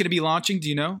 When's it going to be launching? Do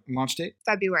you know? Launch date?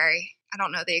 February. I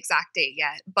don't know the exact date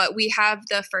yet, but we have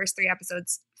the first 3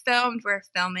 episodes filmed. We're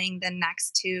filming the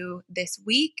next 2 this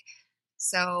week.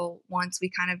 So once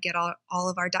we kind of get all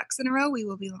of our ducks in a row, we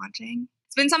will be launching.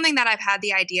 It's been something that I've had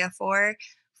the idea for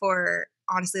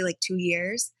honestly like 2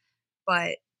 years,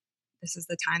 but this is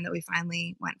the time that we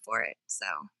finally went for it. So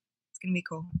it's going to be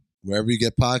cool. Wherever you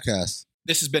get podcasts.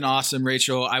 This has been awesome,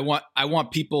 Rachel. I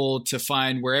want people to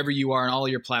find wherever you are on all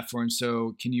of your platforms.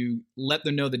 So can you let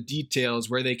them know the details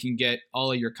where they can get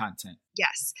all of your content?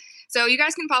 Yes. So you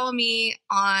guys can follow me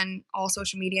on all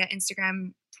social media,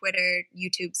 Instagram, Twitter,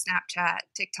 YouTube, Snapchat,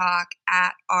 TikTok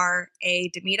at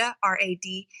DeMita,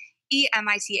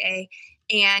 RADEMITA.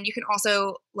 And you can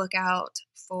also look out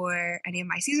for any of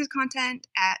my Caesars content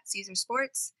at Caesar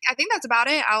Sports. I think that's about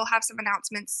it. I'll have some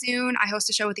announcements soon. I host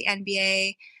a show with the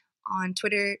NBA on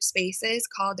Twitter Spaces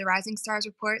called The Rising Stars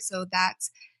Report. So that's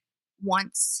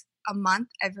once a month,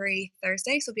 every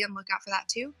Thursday. So be on the lookout for that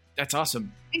too. That's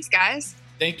awesome. Thanks, guys.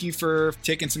 Thank you for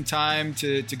taking some time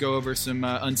to go over some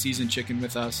unseasoned chicken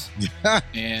with us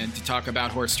and to talk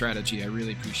about horse strategy. I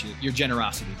really appreciate your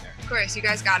generosity there. Of course, you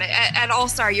guys got it. At All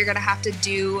Star, you're going to have to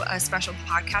do a special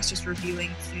podcast just reviewing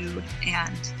food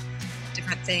and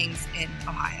different things in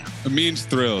Ohio. Amin's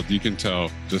thrilled. You can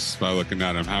tell just by looking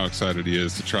at him how excited he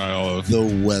is to try all of The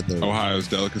weather. Ohio's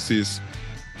delicacies.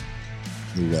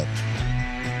 The weather.